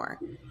 anymore.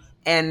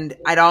 And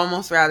I'd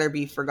almost rather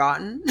be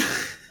forgotten.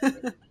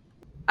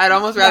 I'd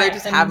almost rather Right.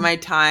 just have Then my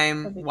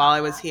time while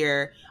I was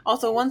here.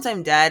 Also, once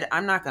I'm dead,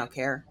 I'm not gonna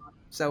care.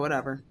 So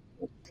whatever.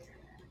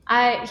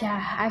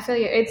 I feel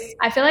you.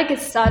 I feel like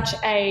it's such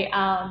a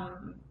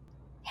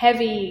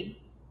heavy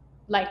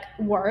like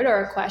word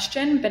or a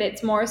question, but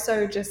it's more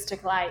so just to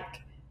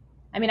like.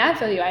 I mean, I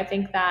feel you. I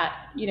think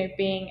that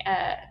being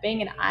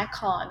an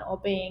icon or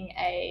being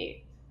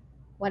a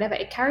whatever,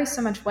 it carries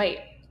so much weight.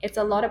 It's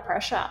a lot of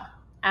pressure,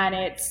 and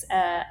it's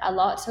a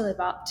lot to live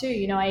up to.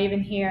 I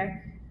even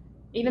hear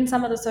even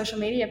some of the social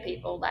media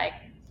people, like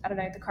I don't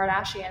know, the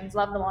Kardashians,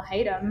 love them or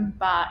hate them,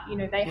 but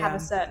they have a Yeah.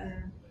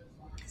 certain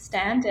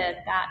standard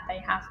that they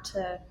have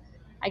to,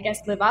 I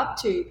guess, live up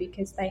to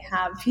because they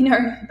have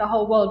the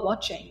whole world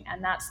watching,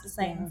 and that's the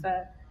same Yeah.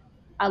 for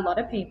a lot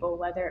of people,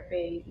 whether it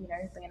be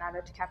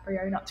Leonardo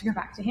DiCaprio, not to go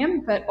back to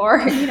him, but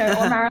or or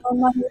Marilyn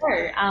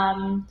Monroe.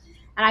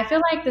 And I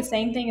feel like the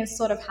same thing has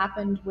sort of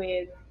happened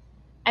with,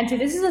 and so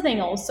this is the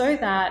thing also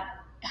that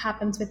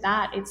happens with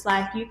that. It's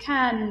like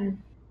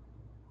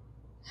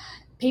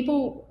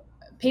people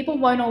people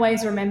won't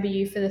always remember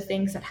you for the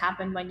things that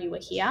happened when you were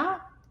here,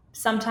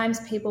 sometimes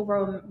people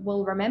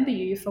will remember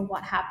you for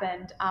what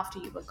happened after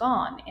you were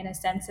gone, in a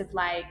sense of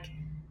like,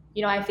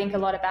 you know, I think a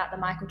lot about the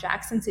Michael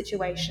Jackson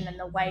situation and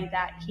the way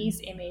that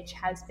his image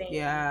has been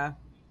Yeah.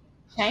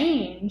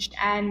 changed,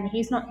 and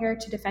he's not here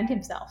to defend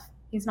himself.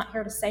 He's not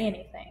here to say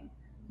anything.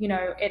 You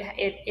know,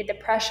 the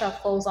pressure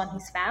falls on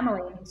his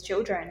family and his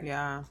children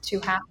Yeah. to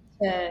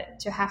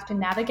have to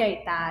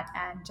navigate that,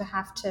 and to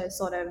have to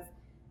sort of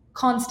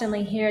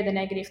constantly hear the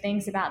negative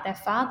things about their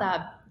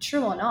father,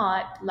 true or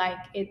not. Like,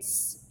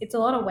 it's a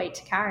lot of weight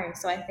to carry.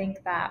 So I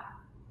think that,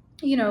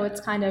 you know,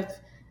 it's kind of,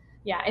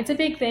 yeah, it's a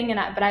big thing.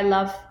 But I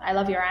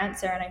love your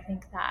answer, and I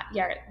think that,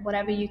 yeah,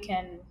 whatever you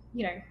can,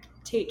 you know,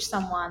 teach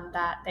someone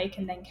that they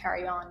can then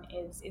carry on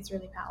is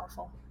really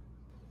powerful.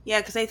 Yeah,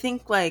 because I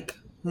think like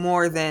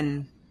more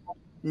than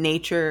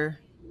nature,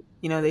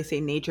 you know, they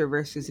say nature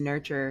versus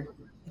nurture.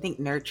 I think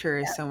nurture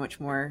is so much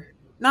more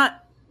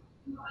not,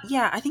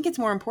 yeah, I think it's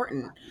more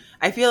important.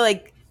 I feel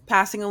like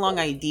passing along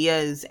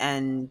ideas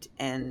and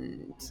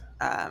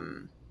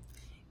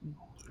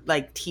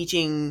like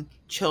teaching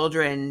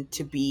children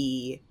to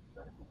be,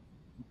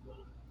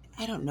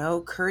 I don't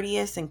know,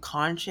 courteous and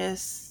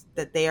conscious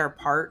that they are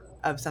part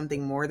of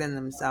something more than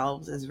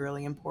themselves is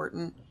really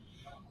important.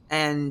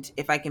 And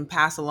if I can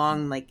pass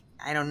along, like,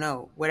 I don't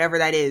know, whatever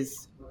that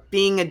is,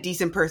 being a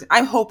decent person,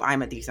 I hope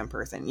I'm a decent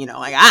person, you know,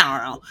 like, I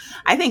don't know,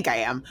 I think I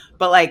am,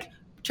 but like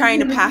trying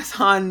to pass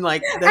on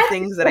like the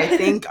things that I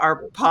think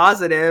are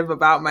positive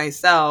about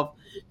myself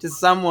to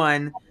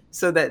someone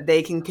so that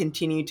they can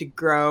continue to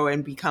grow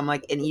and become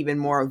like an even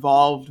more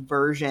evolved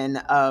version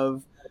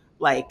of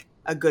like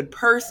a good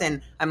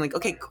person. I'm like,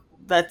 okay,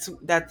 that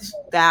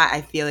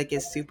I feel like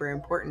is super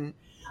important.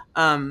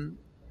 um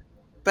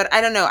but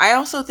I don't know. I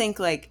also think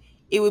like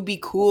it would be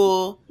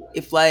cool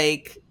if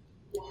like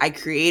I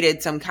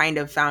created some kind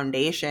of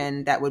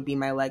foundation that would be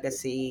my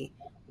legacy,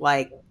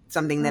 like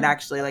something that Mm,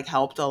 actually like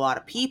helped a lot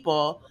of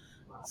people.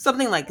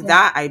 Something like yeah,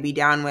 that I'd be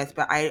down with,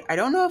 but I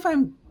don't know if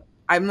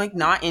I'm like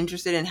not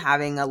interested in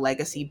having a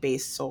legacy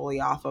based solely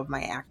off of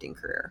my acting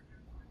career.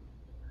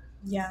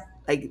 yeah,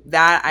 Like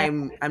that yeah,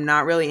 I'm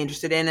not really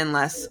interested in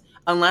unless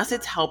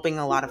it's helping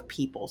a lot of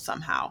people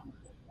somehow.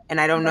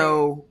 And I don't right,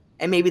 know,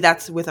 and maybe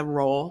that's with a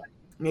role.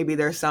 Maybe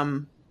there's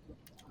some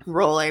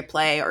role I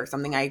play or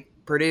something I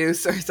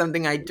produce or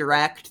something I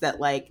direct that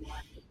like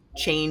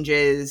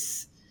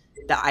changes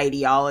the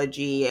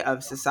ideology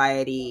of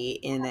society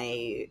in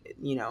a,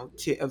 you know,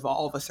 to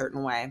evolve a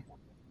certain way,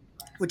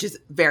 which is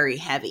very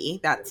heavy.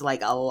 That's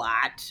like a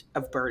lot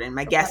of burden.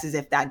 My guess right, is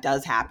if that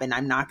does happen,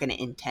 I'm not going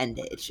to intend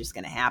it. It's just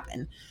going to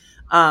happen.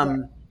 right,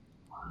 Um,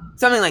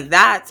 Something like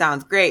that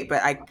sounds great,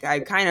 but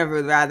I kind of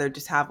would rather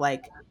just have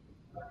like,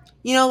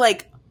 you know,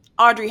 like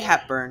Audrey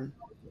Hepburn.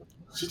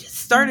 She just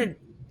mm, started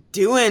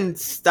doing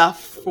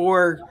stuff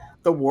for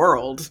the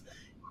world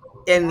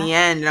in yeah, the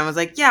end, and I was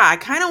like, yeah, I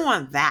kind of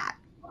want that.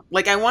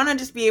 Like, I want to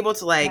just be able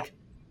to yeah, like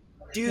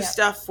do yeah,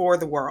 stuff for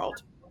the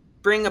world,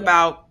 bring yeah.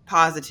 about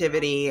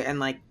positivity and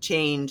like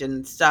change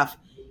and stuff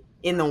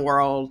in the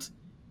world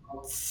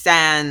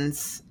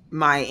sans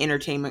my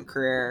entertainment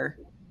career.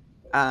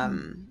 Mm.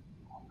 um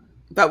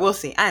but we'll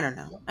see. I don't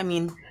know. I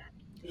mean,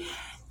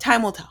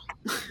 time will tell.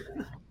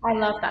 I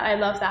love that. I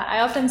love that. I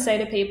often say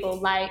to people,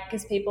 like,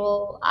 because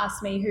people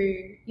ask me who,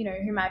 you know,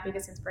 who my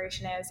biggest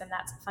inspiration is, and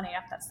that's funny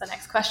enough, that's the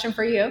next question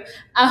for you.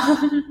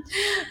 Um,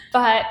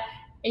 but,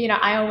 you know,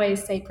 I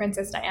always say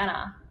Princess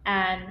Diana,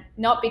 and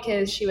not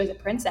because she was a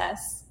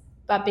princess,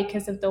 but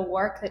because of the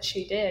work that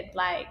she did.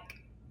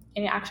 Like,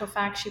 in actual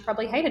fact, she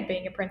probably hated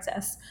being a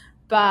princess,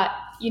 but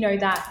you know,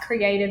 that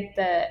created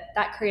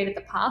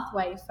the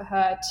pathway for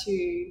her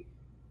to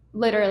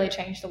literally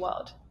change the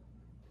world.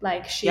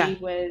 Like, Yeah. she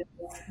was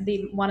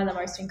the one of the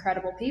most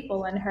incredible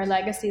people, and her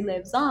legacy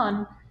lives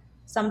on.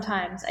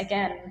 Sometimes,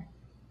 again,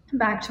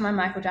 back to my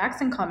Michael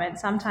Jackson comment,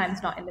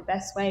 sometimes not in the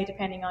best way,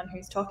 depending on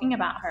who's talking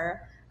about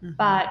her. Hmm.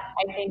 But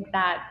I think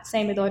that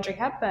same with Audrey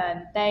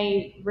Hepburn,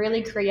 they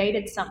really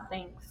created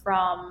something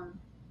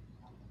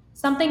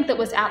that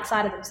was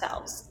outside of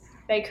themselves.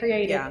 They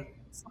Yeah. created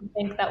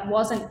something that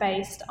wasn't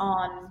based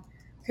on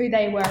who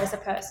they were as a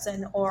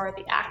person or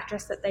the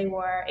actress that they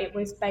were. It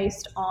was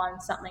based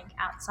on something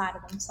outside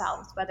of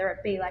themselves, whether it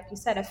be, like you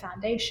said, a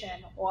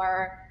foundation,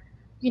 or,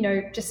 you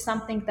know, just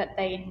something that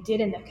they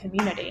did in the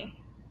community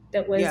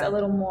that was a Yeah.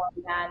 little more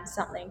than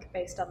something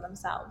based on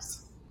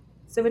themselves.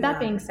 So, with that Yeah.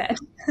 being said,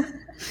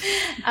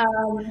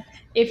 um,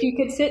 if you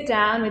could sit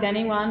down with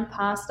anyone,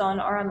 past, on,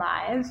 or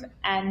alive,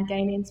 and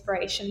gain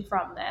inspiration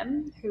from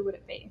them, who would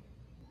it be?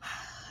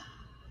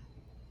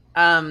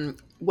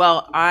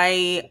 Well,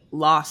 I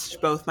lost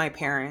both my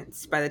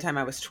parents by the time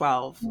I was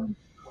 12. Mm,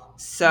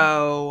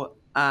 So,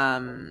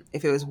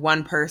 if it was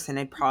one person,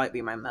 it'd probably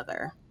be my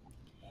mother.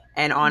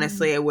 And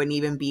honestly, mm, it wouldn't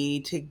even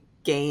be to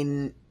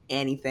gain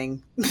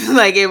anything.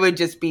 Like, it would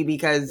just be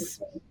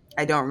because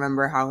I don't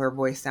remember how her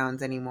voice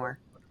sounds anymore.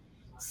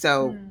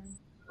 So, mm.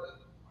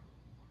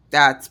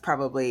 that's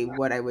probably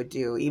what I would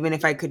do. Even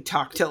if I could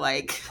talk to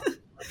like,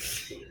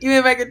 even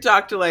if I could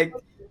talk to like,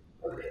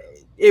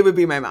 it would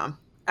be my mom.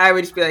 I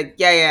would just be like,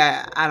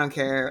 yeah, I don't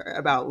care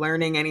about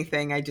learning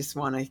anything. I just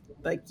want to,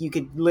 like, you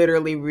could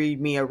literally read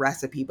me a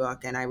recipe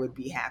book and I would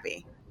be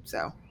happy.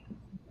 So,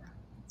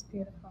 That's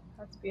beautiful.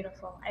 That's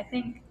beautiful. I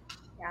think,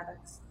 yeah,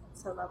 that's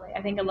so lovely.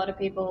 I think a lot of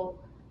people,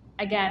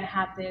 again,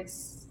 have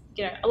this.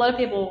 A lot of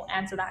people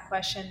answer that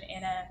question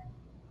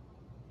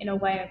in a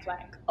way of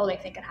like, oh, they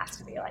think it has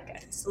to be like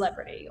a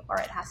celebrity, or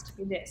it has to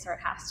be this, or it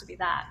has to be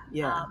that.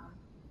 yeah.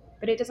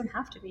 But it doesn't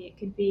have to be. It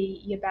could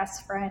be your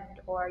best friend,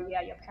 or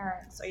your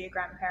parents, or your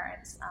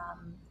grandparents.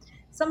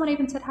 Someone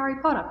even said Harry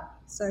Potter.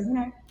 So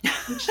you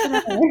should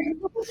know.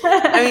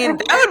 I mean,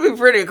 that would be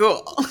pretty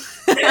cool.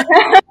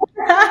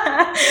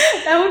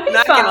 That would be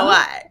Not fun. gonna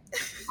lie.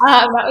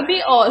 That would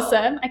be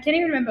awesome. I can't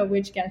even remember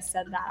which guest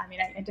said that. I mean,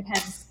 it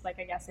depends. Like,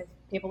 I guess if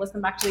people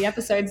listen back to the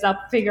episodes, they'll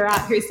figure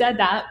out who said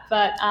that.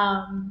 But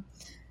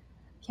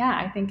yeah,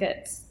 I think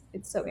it's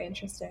so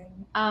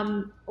interesting.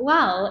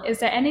 Well, is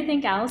there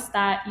anything else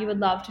that you would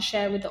love to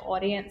share with the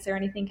audience, or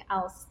anything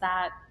else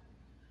that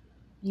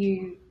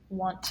you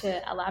want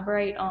to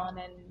elaborate on?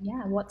 And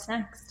yeah, what's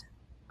next?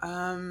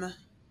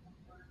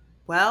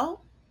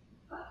 Well,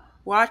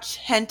 watch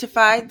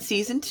Hentified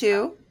season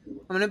 2.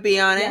 I'm gonna be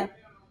on Yeah. it.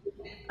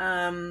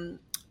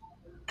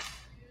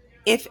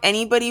 If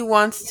anybody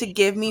wants to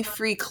give me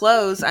free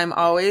clothes, I'm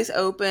always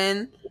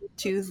open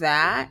to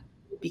that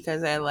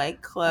because I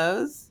like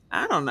clothes.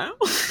 I don't know.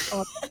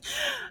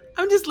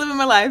 I'm just living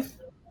my life.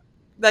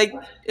 Like,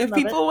 if Love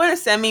it. people want to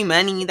send me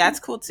money, that's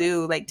cool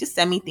too. Like, just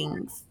send me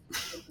things.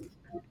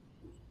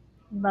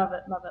 Love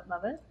it. Love it.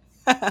 Love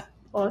it.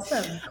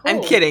 Awesome. Cool.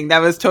 I'm kidding. That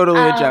was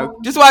totally a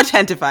joke. Just watch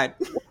Hentified.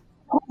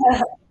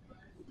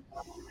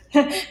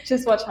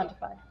 Just watch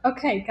Huntified.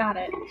 Okay, got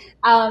it.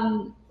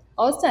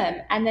 Awesome.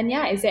 And then,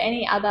 yeah, is there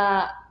any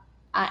other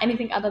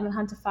anything other than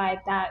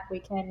Huntified that we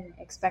can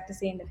expect to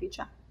see in the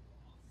future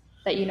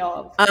that you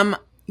know of?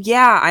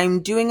 Yeah,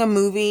 I'm doing a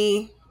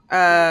movie.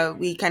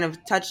 We kind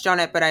of touched on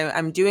it, but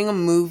I'm doing a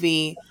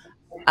movie.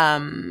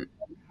 Either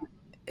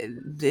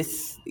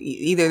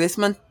this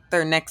month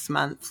or next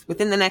month,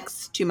 within the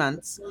next 2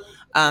 months.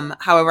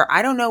 However,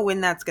 I don't know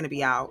when that's going to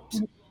be out.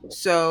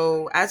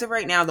 So as of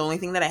right now, the only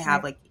thing that I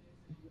have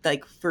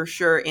like for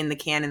sure in the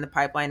can, in the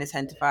pipeline, is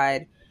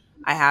Hentified.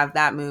 I have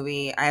that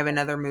movie. I have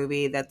another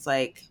movie that's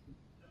like,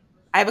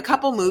 I have a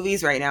couple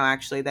movies right now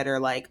actually that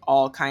are like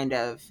all kind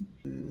of,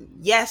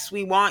 yes,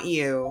 we want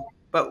you,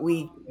 but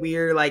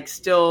we're like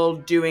still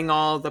doing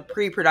all the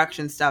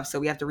pre-production stuff, so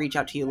we have to reach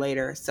out to you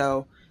later.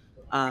 So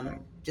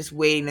just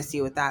waiting to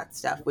see what that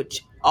stuff,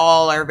 which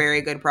all are very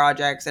good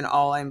projects and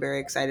all I'm very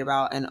excited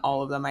about, and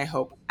all of them I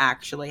hope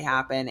actually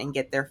happen and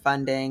get their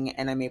funding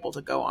and I'm able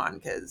to go on,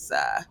 because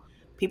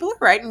people are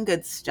writing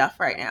good stuff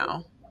right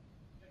now.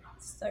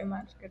 So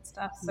much good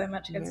stuff. So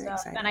much I'm good very stuff.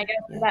 excited. And I guess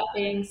Yeah. with that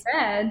being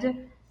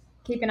said,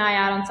 keep an eye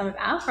out on some of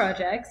our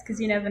projects, because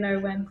you never know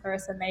when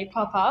Clarissa may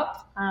pop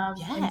up in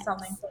Yes.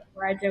 something that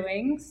we're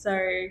doing.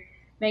 So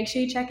make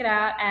sure you check it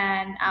out.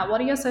 And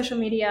what are your social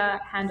media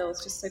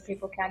handles, just so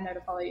people can know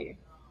to follow you?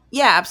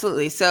 Yeah,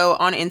 absolutely. So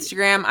on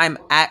Instagram, I'm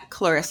at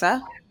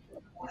Clarissa.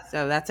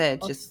 So that's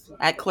it, just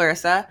at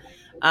Clarissa.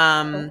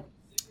 Cool.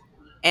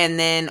 And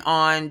then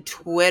on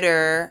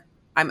Twitter,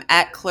 I'm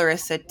at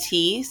Clarissa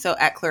T. So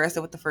at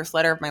Clarissa with the first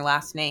letter of my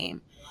last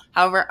name.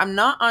 However, I'm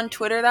not on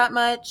Twitter that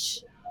much.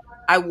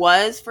 I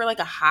was for like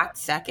a hot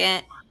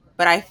second,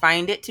 but I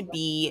find it to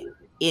be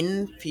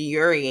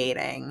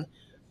infuriating.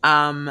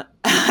 I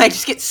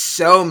just get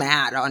so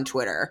mad on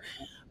Twitter.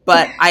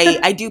 But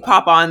I do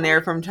pop on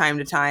there from time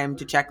to time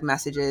to check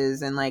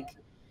messages and like,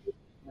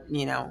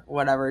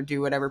 whatever, do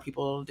whatever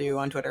people do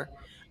on Twitter.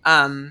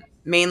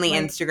 Mainly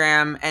Right.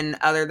 Instagram, and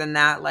other than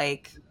that,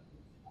 like,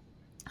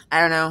 I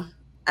don't know.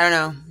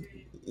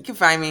 You can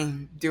find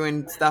me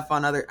doing stuff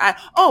on other.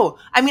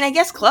 I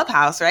guess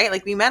Clubhouse, right?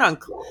 Like, we met on,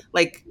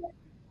 like,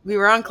 we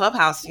were on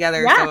Clubhouse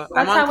together, Yes, so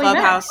I'm that's on how we met.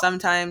 Clubhouse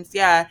sometimes.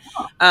 Yeah,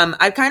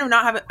 I kind of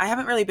not have. I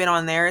haven't really been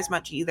on there as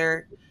much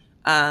either,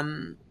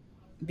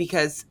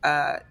 because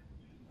I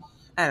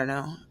don't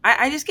know.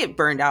 I just get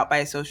burned out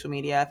by social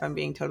media, if I'm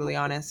being totally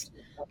honest.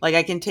 Like,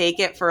 I can take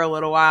it for a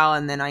little while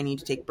and then I need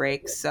to take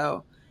breaks.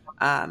 So,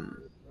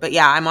 but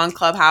yeah, I'm on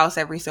Clubhouse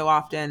every so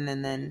often,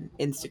 and then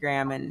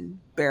Instagram, and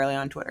barely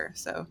on Twitter.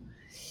 So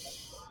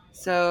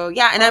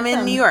yeah, and I'm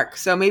in New Awesome. York,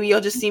 so maybe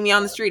you'll just see me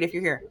on the street if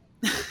you're here.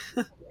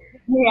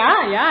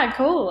 Yeah,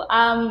 cool.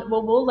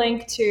 Well, we'll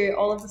link to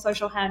all of the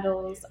social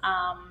handles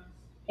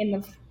in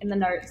the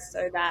notes,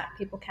 so that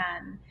people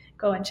can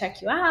go and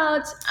check you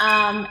out.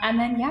 And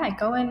then yeah,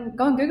 go and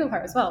Google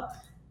her as well,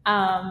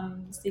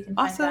 so you can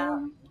find out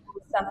Awesome.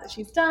 stuff that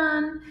she's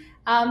done.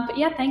 But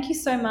yeah, thank you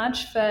so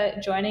much for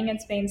joining.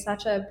 It's been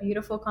such a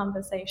beautiful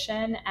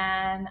conversation,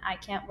 and I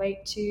can't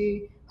wait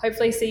to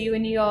hopefully see you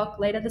in New York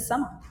later this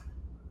summer.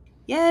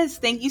 Yes,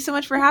 thank you so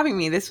much for having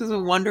me. This was a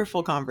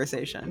wonderful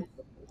conversation.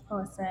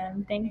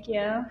 Awesome. Thank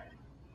you.